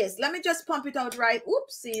look at this. Let me just pump it out right.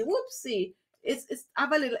 Whoopsie, whoopsie. It's I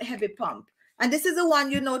have a little heavy pump. And this is the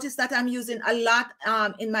one you notice that I'm using a lot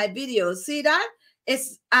in my videos. See that?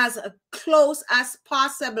 It's as close as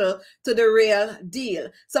possible to the real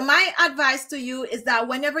deal. So my advice to you is that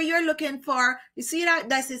whenever you're looking for, you see that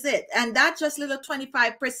this is it. And that's just little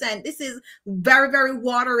 25%. This is very, very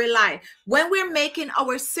watery light. When we're making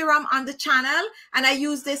our serum on the channel and I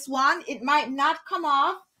use this one, it might not come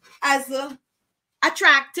off as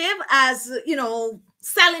attractive as, you know,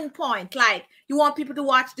 selling point. Like you want people to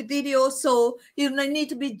watch the video, so you need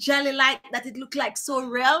to be jelly like that it look like so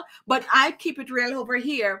real, but I keep it real over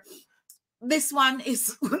here. This one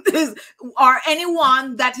is or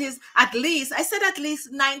anyone that is at least, I said at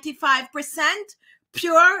least 95%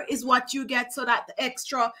 pure is what you get, so that the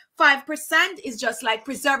extra 5% is just like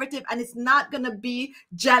preservative, and it's not gonna be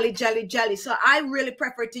jelly. So I really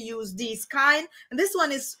prefer to use these kind, and this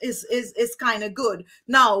one is kind of good.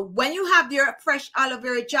 Now, when you have your fresh aloe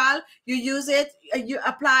vera gel, you use it, you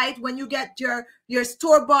apply it. When you get your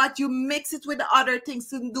store-bought, you mix it with the other things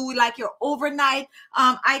to do, like your overnight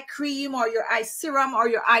eye cream or your eye serum or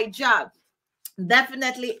your eye gel.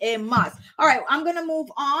 Definitely a must. All right, I'm gonna move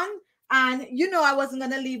on. And you know I wasn't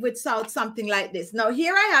going to leave without something like this. Now,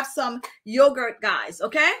 here I have some yogurt, guys,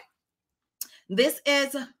 okay? This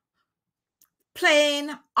is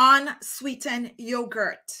plain unsweetened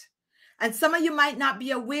yogurt. And some of you might not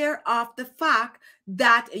be aware of the fact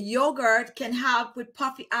that yogurt can help with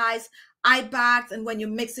puffy eyes, eye bags, and when you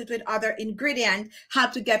mix it with other ingredients,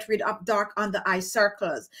 help to get rid of dark under eye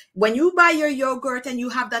circles. When you buy your yogurt and you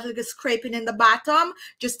have that little scraping in the bottom,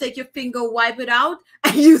 just take your finger, wipe it out,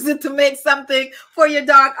 and use it to make something for your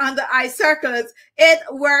dark under eye circles. It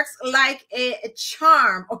works like a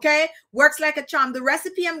charm, okay? Works like a charm. The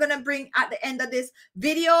recipe I'm going to bring at the end of this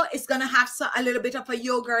video is going to have a little bit of a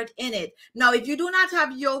yogurt in it. Now, if you do not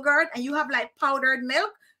have yogurt and you have like powdered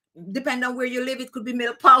milk, depending on where you live, it could be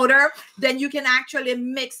milk powder, then you can actually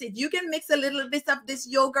mix it. You can mix a little bit of this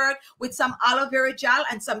yogurt with some aloe vera gel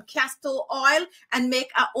and some castor oil and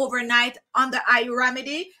make an overnight under eye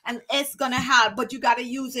remedy, and it's gonna help, but you got to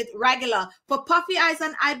use it regular. For puffy eyes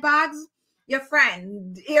and eye bags, your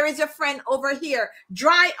friend, here is your friend over here.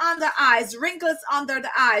 Dry under eyes, wrinkles under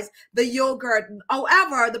the eyes, the yogurt.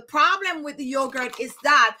 However, the problem with the yogurt is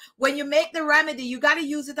that when you make the remedy, you got to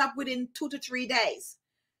use it up within 2 to 3 days.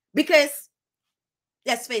 Because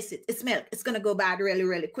let's face it, it's milk. It's going to go bad really,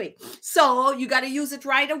 really quick. So you got to use it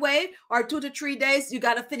right away, or 2 to 3 days, you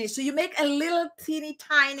got to finish. So you make a little teeny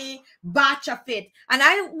tiny batch of it. And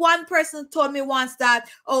one person told me once that,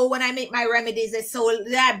 oh, when I make my remedies, I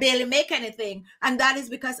barely make anything. And that is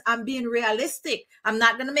because I'm being realistic. I'm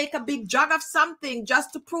not going to make a big jug of something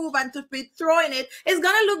just to prove and to be throwing it. It's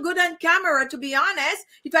going to look good on camera, to be honest.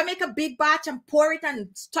 If I make a big batch and pour it and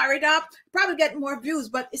stir it up, probably get more views,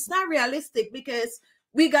 but it's not realistic because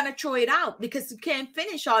we're gonna throw it out because you can't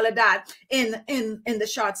finish all of that in the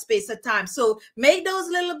short space of time. So make those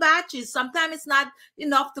little batches. Sometimes it's not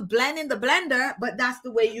enough to blend in the blender, but that's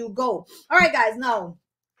the way you go. All right, guys. Now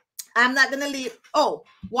I'm not gonna leave. Oh,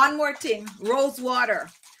 one more thing: rose water.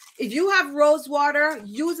 If you have rose water,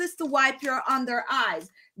 use this to wipe your under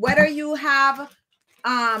eyes. Whether you have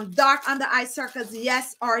dark under eye circles,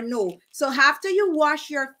 yes or no. So after you wash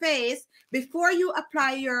your face, before you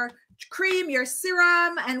apply your cream, your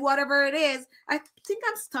serum, and whatever it is, I think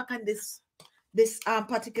I'm stuck on this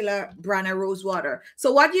particular brand of rose water.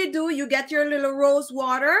 So what you do, you get your little rose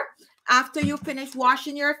water after you finish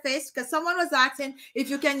washing your face, because someone was asking if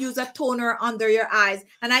you can use a toner under your eyes,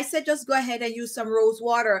 and I said just go ahead and use some rose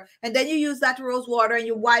water, and then you use that rose water and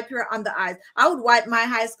you wipe your under eyes. I would wipe my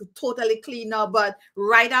eyes totally clean now, but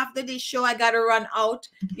right after this show I gotta run out,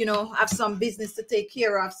 have some business to take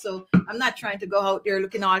care of, so I'm not trying to go out there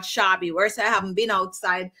looking all shabby. Worse, I haven't been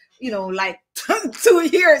outside like 2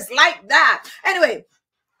 years like that. Anyway,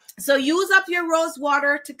 So use up your rose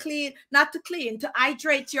water to clean, not to clean, to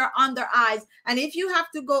hydrate your under eyes. And if you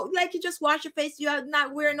have to go, like you just wash your face, you are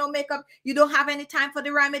not wearing no makeup, you don't have any time for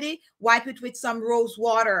the remedy, wipe it with some rose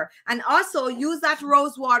water. And also use that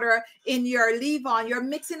rose water in your leave-on. You're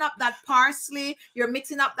mixing up that parsley, you're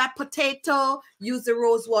mixing up that potato, use the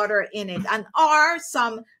rose water in it. And or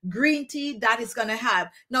some green tea, that is going to help.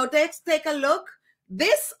 Now let's take a look.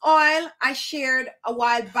 This oil I shared a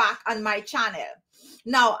while back on my channel.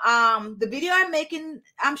 Now, the video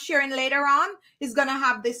I'm sharing later on is going to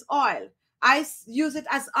have this oil. I use it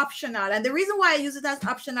as optional. And the reason why I use it as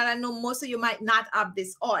optional, I know most of you might not have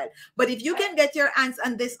this oil. But if you can get your hands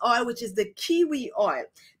on this oil, which is the kiwi oil.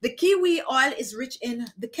 The kiwi oil is rich in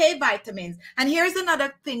the K vitamins. And here's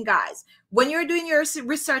another thing, guys. When you're doing your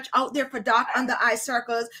research out there for dark under eye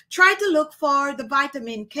circles, try to look for the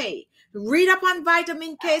vitamin K. Read up on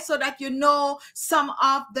vitamin K so that you know some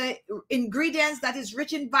of the ingredients that is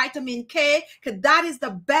rich in vitamin K, because that is the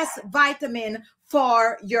best vitamin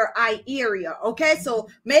for your eye area. Okay, so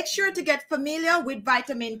make sure to get familiar with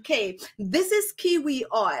vitamin K. This is kiwi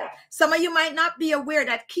oil. Some of you might not be aware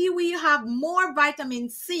that kiwi have more vitamin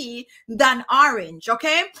C than orange.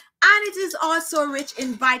 Okay, and it is also rich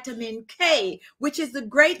in vitamin K, which is the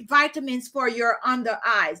great vitamins for your under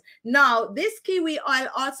eyes. Now, this kiwi oil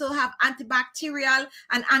also have antibacterial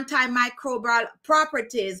and antimicrobial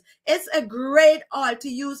properties. It's a great oil to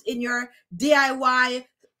use in your DIY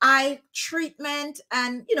eye treatment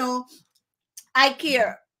and, you know, eye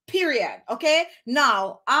care, period. Okay,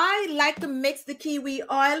 now I like to mix the kiwi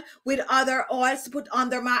oil with other oils to put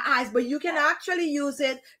under my eyes, but you can actually use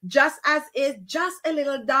it just as is, just a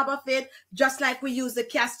little dab of it, just like we use the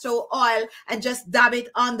castor oil, and just dab it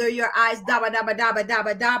under your eyes, dabba dabba dabba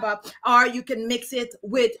dabba dabba. Or you can mix it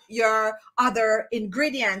with your other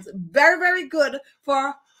ingredients. Very, very good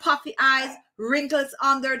for puffy eyes, wrinkles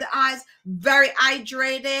under the eyes, very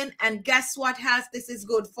hydrating. And guess what else this is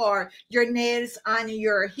good for? Your nails and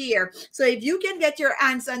your hair. So if you can get your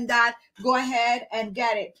hands on that, go ahead and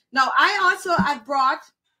get it. Now, I brought,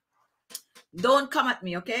 don't come at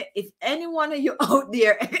me, okay? If any one of you out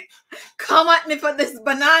there come at me for this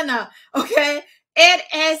banana, okay? It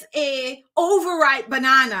is a overripe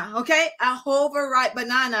banana, okay? A overripe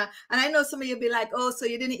banana. And I know some of you be like, oh, so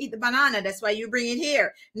you didn't eat the banana. That's why you bring it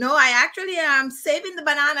here. No, I actually am saving the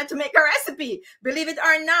banana to make a recipe. Believe it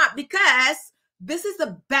or not, because this is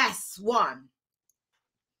the best one.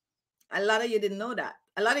 A lot of you didn't know that.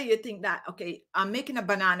 A lot of you think that, okay, I'm making a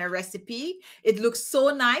banana recipe. It looks so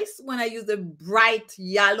nice when I use the bright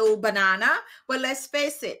yellow banana. Well, let's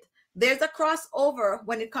face it. There's a crossover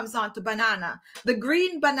when it comes on to banana. The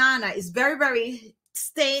green banana is very, very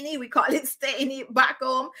stainy. We call it stainy back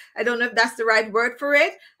home. I don't know if that's the right word for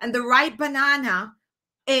it. And the ripe banana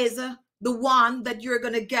is the one that you're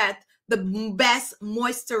going to get the best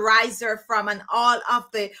moisturizer from. And all of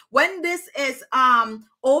the, when this is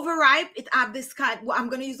overripe, it have this kind, I'm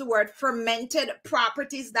going to use the word fermented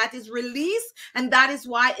properties that is released, and that is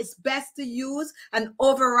why it's best to use an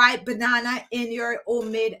overripe banana in your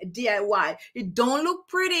homemade DIY. It don't look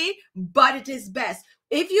pretty, but it is best.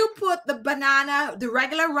 If you put the banana, the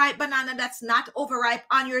regular ripe banana that's not overripe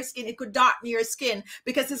on your skin, it could darken your skin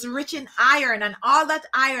because it's rich in iron, and all that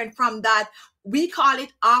iron from that, we call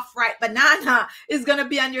it off-ripe banana, is going to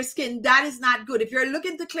be on your skin. That is not good. If you're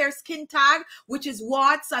looking to clear skin tag, which is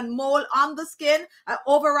warts and mole on the skin, an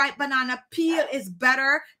overripe banana peel is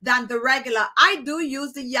better than the regular. I do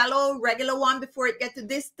use the yellow regular one before it gets to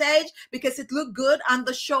this stage because it looked good on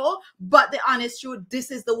the show, but the honest truth,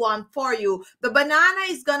 this is the one for you. The banana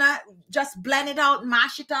is going to just blend it out,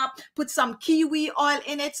 mash it up, put some kiwi oil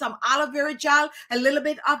in it, some aloe vera gel, a little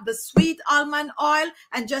bit of the sweet almond oil,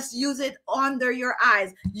 and just use it under your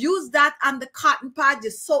eyes. Use that on the cotton pad.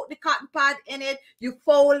 You soak the cotton pad in it, you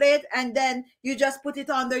fold it, and then you just put it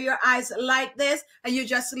under your eyes like this, and you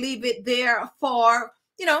just leave it there for,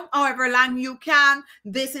 you know, however long you can.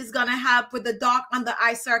 This is gonna help with the dark under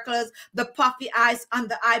eye circles, the puffy eyes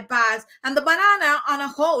under eye bags, and the banana on a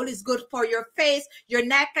whole is good for your face, your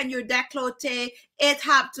neck, and your décolleté. It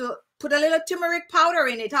have to put a little turmeric powder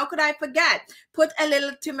in it. How could I forget? Put a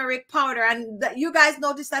little turmeric powder. And you guys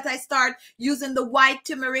notice that I start using the white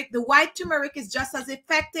turmeric. The white turmeric is just as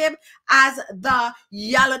effective as the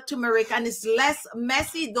yellow turmeric, and it's less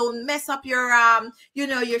messy. Don't mess up your, you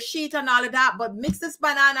know, your sheet and all of that. But mix this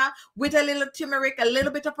banana with a little turmeric, a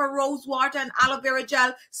little bit of a rose water and aloe vera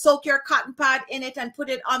gel. Soak your cotton pad in it and put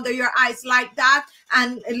it under your eyes like that,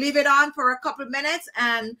 and leave it on for a couple of minutes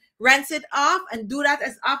and rinse it off, and do that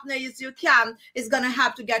as often as you can. It's going to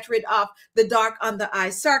help to get rid of the dark dark under eye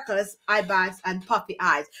circles, eye bags, and puffy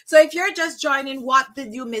eyes. So if you're just joining, what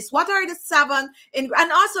did you miss? What are the 7?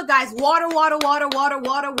 And also, guys, water, water, water, water,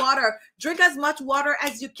 water, water. Drink as much water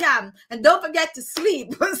as you can. And don't forget to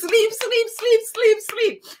sleep. Sleep, sleep, sleep, sleep,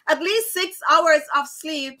 sleep. At least 6 hours of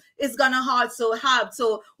sleep is going to also help.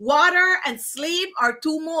 So water and sleep are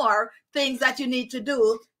 2 more things that you need to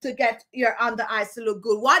do to get your under eyes to look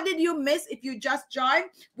good. What did you miss if you just joined?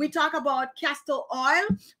 We talk about castor oil.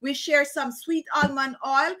 We share some sweet almond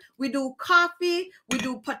oil. We do coffee. We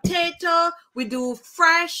do potato. We do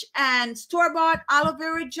fresh and store-bought aloe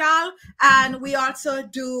vera gel. And we also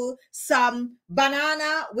do some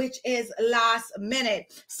banana, which is last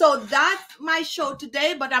minute. So that's my show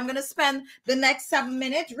today, but I'm going to spend the next 7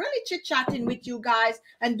 minutes really chit-chatting with you guys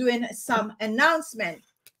and doing some announcement.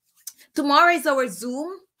 Tomorrow is our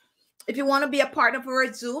Zoom. If you want to be a part of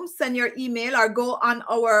our Zoom, send your email or go on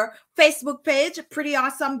our Facebook page, Pretty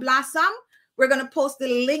Awesome Blossom. We're going to post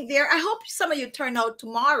the link there. I hope some of you turn out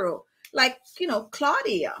tomorrow. Like, you know,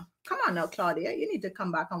 Claudia. Come on now, Claudia. You need to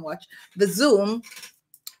come back and watch the Zoom.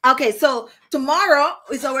 Okay, so tomorrow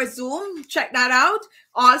is our Zoom. Check that out.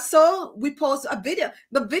 Also, we post a video.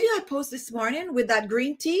 The video I posted this morning with that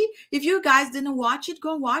green tea, if you guys didn't watch it,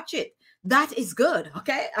 go watch it. That is good,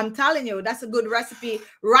 okay? I'm telling you, that's a good recipe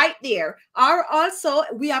right there. Also,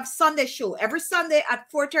 we have Sunday show. Every Sunday at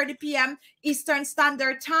 4:30 p.m. Eastern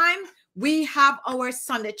Standard Time, we have our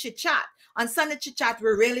Sunday chit-chat. On Sunday chit-chat, we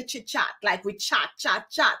really chit-chat. Like we chat.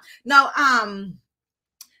 Now,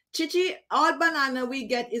 Khichi, all banana we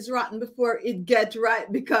get is rotten before it gets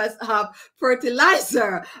right because of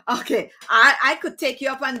fertilizer. Okay, I could take you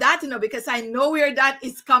up on that, you know, because I know where that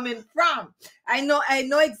is coming from. I know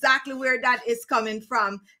exactly where that is coming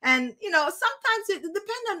from. And, you know, sometimes it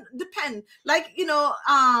depend. Like, you know,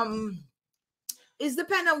 it's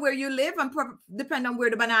depend on where you live and depend on where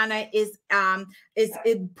the banana is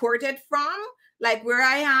imported from. Like where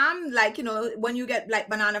I am, like, you know, when you get like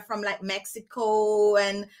banana from like Mexico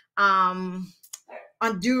and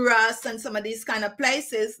Honduras and some of these kind of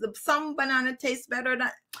places, some banana tastes better than,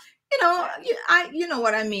 you know, you know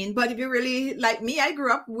what I mean. But if you really like me, I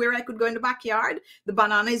grew up where I could go in the backyard. The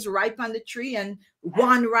banana is ripe on the tree and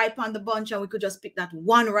one ripe on the bunch, and we could just pick that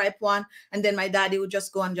one ripe one. And then my daddy would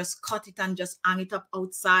just go and just cut it and just hang it up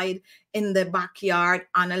outside in the backyard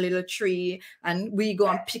on a little tree. And we go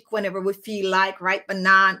and pick whenever we feel like ripe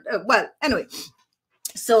banana. Well, anyway.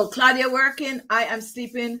 So Claudia working, I am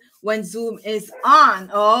sleeping when Zoom is on.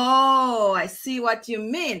 Oh, I see what you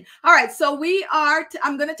mean. All right, so we are,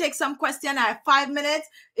 I'm going to take some questions. I have 5 minutes.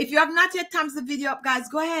 If you have not yet thumbs the video up, guys,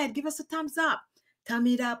 go ahead, give us a thumbs up. Thumb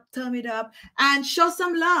it up, and show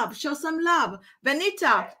some love,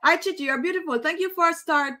 Benita, hi Khichi, you're beautiful. Thank you for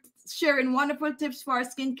sharing wonderful tips for our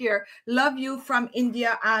skincare. Love you from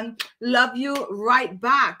India and love you right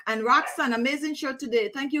back. And Roxanne, amazing show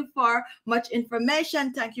today. Thank you for much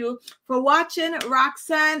information. Thank you for watching,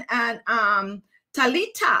 Roxanne. And Talita,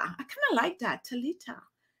 I kind of like that, Talita.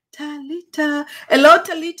 Hello,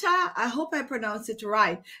 Talita. I hope I pronounced it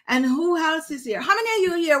right. And who else is here? How many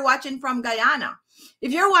of you here watching from Guyana?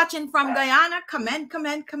 If you're watching from Guyana, comment.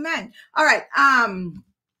 All right.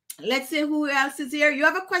 Let's see who else is here. You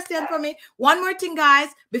have a question for me? One more thing, guys.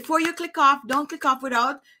 Before you click off, don't click off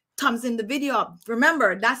without thumbs in the video up.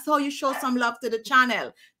 Remember, that's how you show some love to the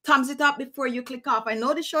channel. Thumbs it up before you click off. I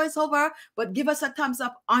know the show is over, but give us a thumbs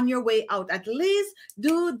up on your way out. At least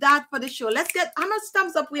do that for the show. Let's get, how much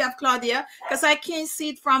thumbs up we have, Claudia? Because I can't see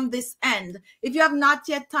it from this end. If you have not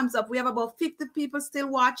yet thumbs up, we have about 50 people still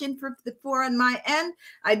watching, 54 on my end.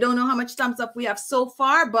 I don't know how much thumbs up we have so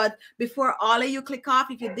far, but before all of you click off,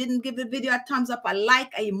 if you didn't give the video a thumbs up, a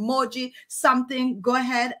like, a emoji, something, go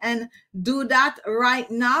ahead and do that right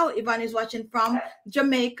now. Yvonne is watching from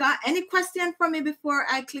Jamaica. Any question for me before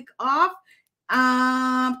I click off?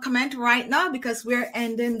 Comment right now because we're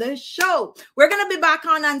ending the show. We're gonna be back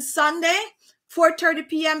on Sunday, 4:30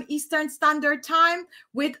 p.m. Eastern Standard Time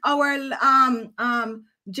with our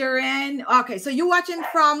Jaren. Okay, so you watching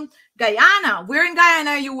from Guyana. Where in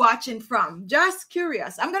Guyana are you watching from? Just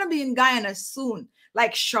curious. I'm gonna be in Guyana soon,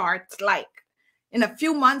 like short, like in a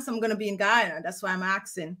few months. I'm gonna be in Guyana. That's why I'm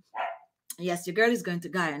asking. Yes, your girl is going to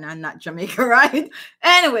Guyana, not Jamaica, right?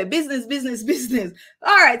 Anyway, business.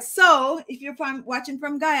 All right, so if you're watching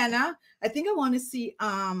from Guyana, I think I want to see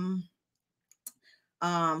can't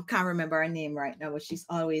remember her name right now, but she's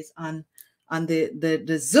always on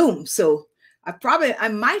the Zoom. So I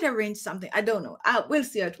might arrange something. I don't know. We'll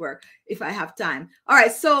see at work if I have time. All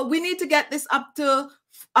right, so we need to get this up to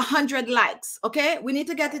 100 likes. Okay, we need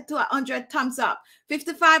to get it to 100 thumbs up.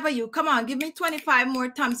 55 of you, come on, give me 25 more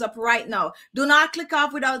thumbs up right now. Do not click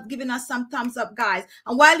off without giving us some thumbs up, guys.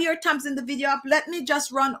 And while you're thumbsing the video up, let me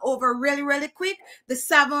just run over really quick the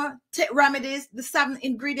 7 remedies, the 7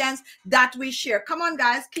 ingredients that we share. Come on,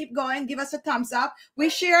 guys, keep going, give us a thumbs up. We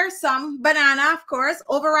share some banana, of course,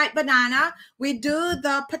 overripe banana. We do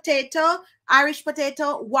the potato, Irish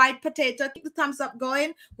potato, white potato. Keep the thumbs up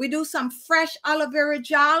going. We do some fresh aloe vera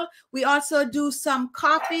gel. We also do some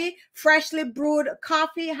coffee, freshly brewed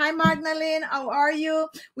coffee. Hi, Magdalene. How are you?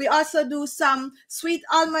 We also do some sweet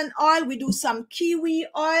almond oil. We do some kiwi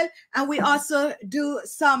oil. And we also do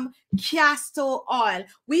some castor oil.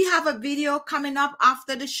 We have a video coming up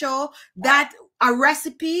after the show that a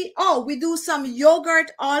recipe. Oh, we do some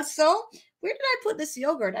yogurt also. Where did I put this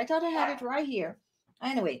yogurt? I thought I had it right here.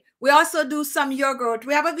 Anyway, we also do some yogurt.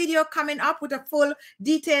 We have a video coming up with a full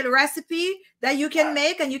detailed recipe that you can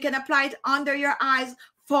make, and you can apply it under your eyes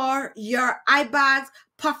for your eye bags,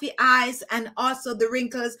 puffy eyes, and also the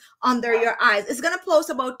wrinkles under your eyes. It's going to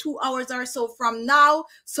post about 2 hours or so from now,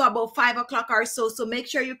 so about 5 o'clock or so. So make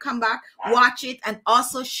sure you come back, watch it, and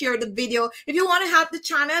also share the video. If you want to help the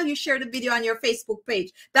channel, you share the video on your Facebook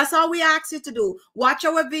page. That's all we ask you to do. Watch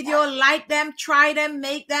our video, like them, try them,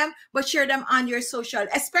 make them, but share them on your social,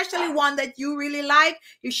 especially one that you really like.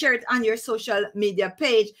 You share it on your social media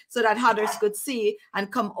page so that others could see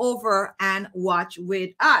and come over and watch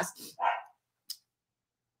with us.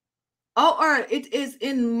 Oh, or it is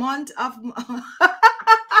in month of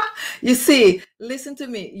you see, listen to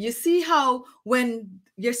me. You see how when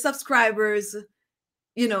your subscribers,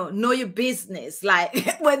 you know your business,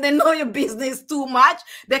 like when they know your business too much,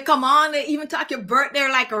 they come on, they even talk your birthday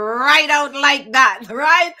like right out like that,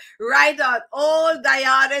 right out. All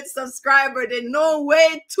Diana subscriber, they know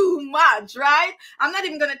way too much, right? I'm not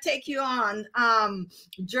even gonna take you on,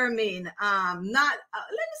 Jermaine. Not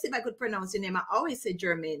let me see if I could pronounce your name. I always say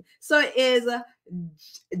Jermaine, so it is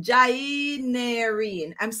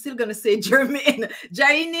Jainerine. I'm still gonna say Jermaine.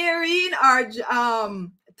 Jainerine, or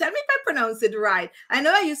tell me if I pronounce it right. I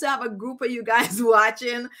know I used to have a group of you guys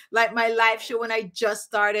watching like my live show when I just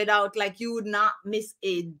started out. Like, you would not miss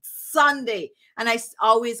a Sunday. And I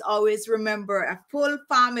always remember a full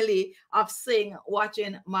family of Sing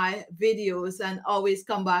watching my videos, and always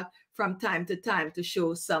come back from time to time to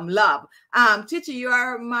show some love. Khichi, you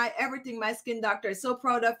are my everything, my skin doctor. So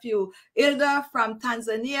proud of you. Ilda from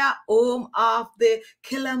Tanzania, home of the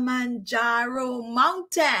Kilimanjaro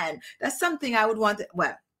mountain. That's something I would want to,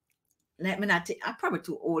 well, let me not take, I'm probably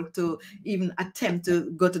too old to even attempt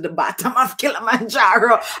to go to the bottom of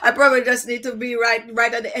Kilimanjaro. I probably just need to be right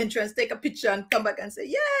at the entrance, take a picture, and come back and say,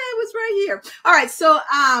 yeah, it was right here. All right, so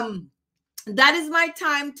that is my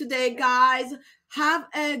time today, guys. Have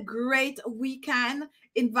a great weekend.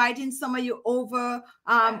 Inviting some of you over.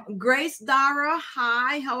 Grace Dara,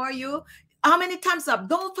 hi, how are you? How many thumbs up?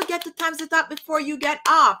 Don't forget to thumbs it up before you get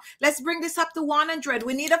off. Let's bring this up to 100.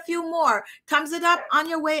 We need a few more. Thumbs it up on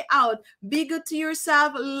your way out. Be good to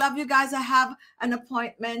yourself. Love you guys. I have an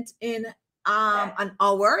appointment in an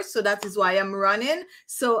hour, so that is why I'm running.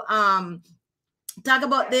 So talk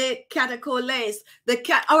about the catacol lace. The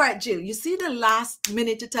cat. All right, Jill, you see the last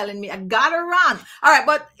minute you're telling me I gotta run. All right,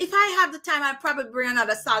 but if I have the time, I'll probably bring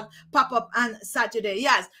another pop up on Saturday.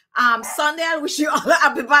 Yes. Sunday, I wish you all a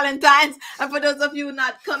happy Valentine's. And for those of you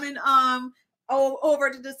not coming over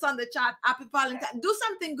to the Sunday chat, happy Valentine's. Do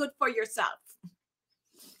something good for yourself.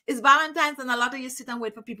 It's Valentine's, and a lot of you sit and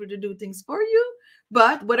wait for people to do things for you.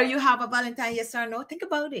 But whether you have a Valentine, yes or no, think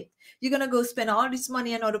about it. You're going to go spend all this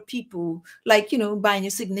money on other people, like, you know, buying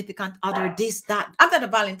your significant other, this, that. I'm not a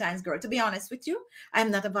Valentine's girl. To be honest with you, I'm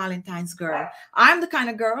not a Valentine's girl. I'm the kind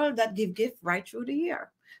of girl that give gift right through the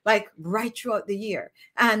year, like right throughout the year.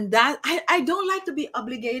 And that I don't like to be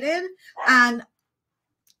obligated, and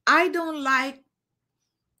I don't like,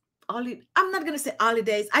 I'm not going to say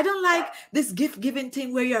holidays. I don't like this gift giving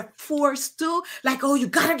thing where you're forced to, like, oh, you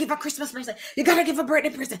got to give a Christmas present. You got to give a birthday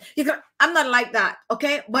present. I'm not like that.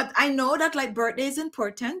 Okay. But I know that like birthday is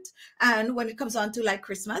important. And when it comes on to like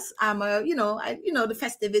Christmas, I'm a, the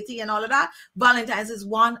festivity and all of that. Valentine's is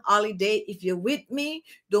one holiday. If you're with me,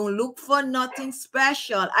 don't look for nothing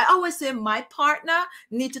special. I always say my partner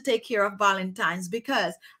need to take care of Valentine's,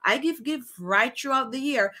 because I give right throughout the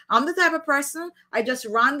year. I'm the type of person, I just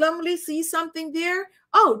randomly see something there.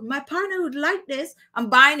 Oh, my partner would like this. I'm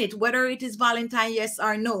buying it, whether it is Valentine, yes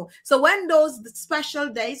or no. So when those special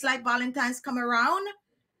days like Valentine's come around,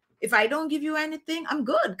 if I don't give you anything, I'm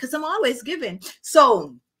good, because I'm always giving.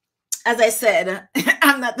 So as I said,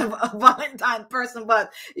 I'm not a Valentine person,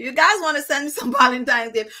 but if you guys want to send me some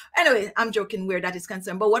Valentine's gift, anyway, I'm joking where that is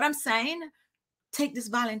concerned. But what I'm saying, take this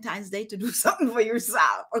Valentine's Day to do something for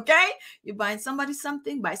yourself, okay? You're buying somebody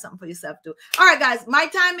something, buy something for yourself too. All right, guys, my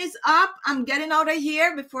time is up. I'm getting out of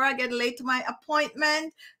here before I get late to my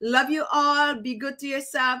appointment. Love you all. Be good to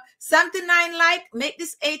yourself. 79 like, make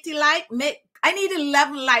this 80 like, I need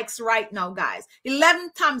 11 likes right now, guys.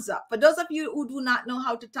 11 thumbs up. For those of you who do not know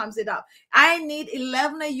how to thumbs it up, I need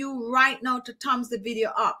 11 of you right now to thumbs the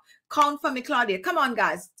video up. Count for me, Claudia. Come on,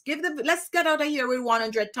 guys. Let's get out of here with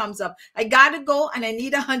 100 thumbs up. I gotta go and I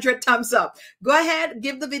need 100 thumbs up. Go ahead,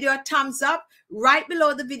 give the video a thumbs up. Right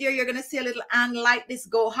below the video, you're gonna see a little and like this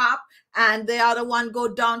go hop, and the other one go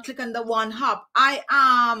down. Click on the one hop. I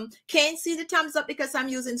can't see the thumbs up because I'm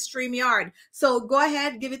using StreamYard. So go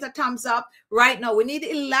ahead, give it a thumbs up right now. We need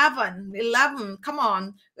 11. 11. Come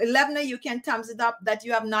on. 11 of you can thumbs it up that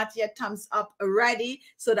you have not yet thumbs up already,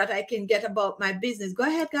 so that I can get about my business. Go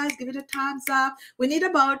ahead, guys, give it a thumbs up. We need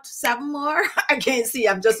about 7 more. I can't see,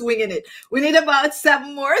 I'm just winging it. We need about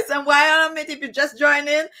 7 more. So while I'm if you just join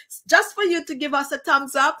in, just for you to give us a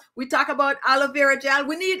thumbs up. We talk about aloe vera gel.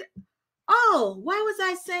 We need, oh, why was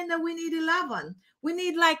I saying that we need 11? We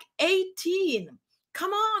need like 18.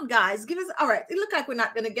 Come on, guys, give us, all right. It looks like we're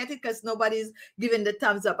not going to get it because nobody's giving the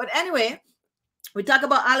thumbs up. But anyway, we talk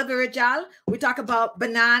about aloe vera gel. We talk about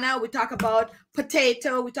banana. We talk about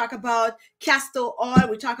potato. We talk about castor oil.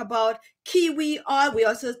 We talk about kiwi oil. We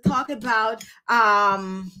also talk about,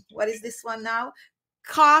 what is this one now?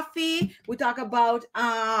 Coffee. We talk about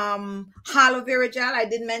aloe vera gel. I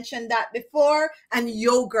did mention that before, and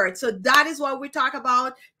yogurt. So that is what we talk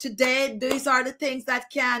about today. These are the things that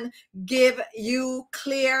can give you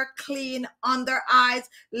clear, clean under eyes.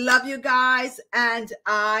 Love you guys, and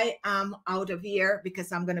I am out of here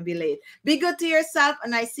because I'm gonna be late. Be good to yourself,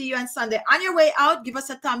 and I see you on Sunday. On your way out, give us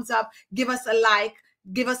a thumbs up, give us a like,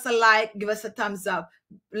 give us a like, give us a thumbs up.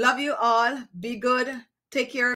 Love you all. Be good. Take care.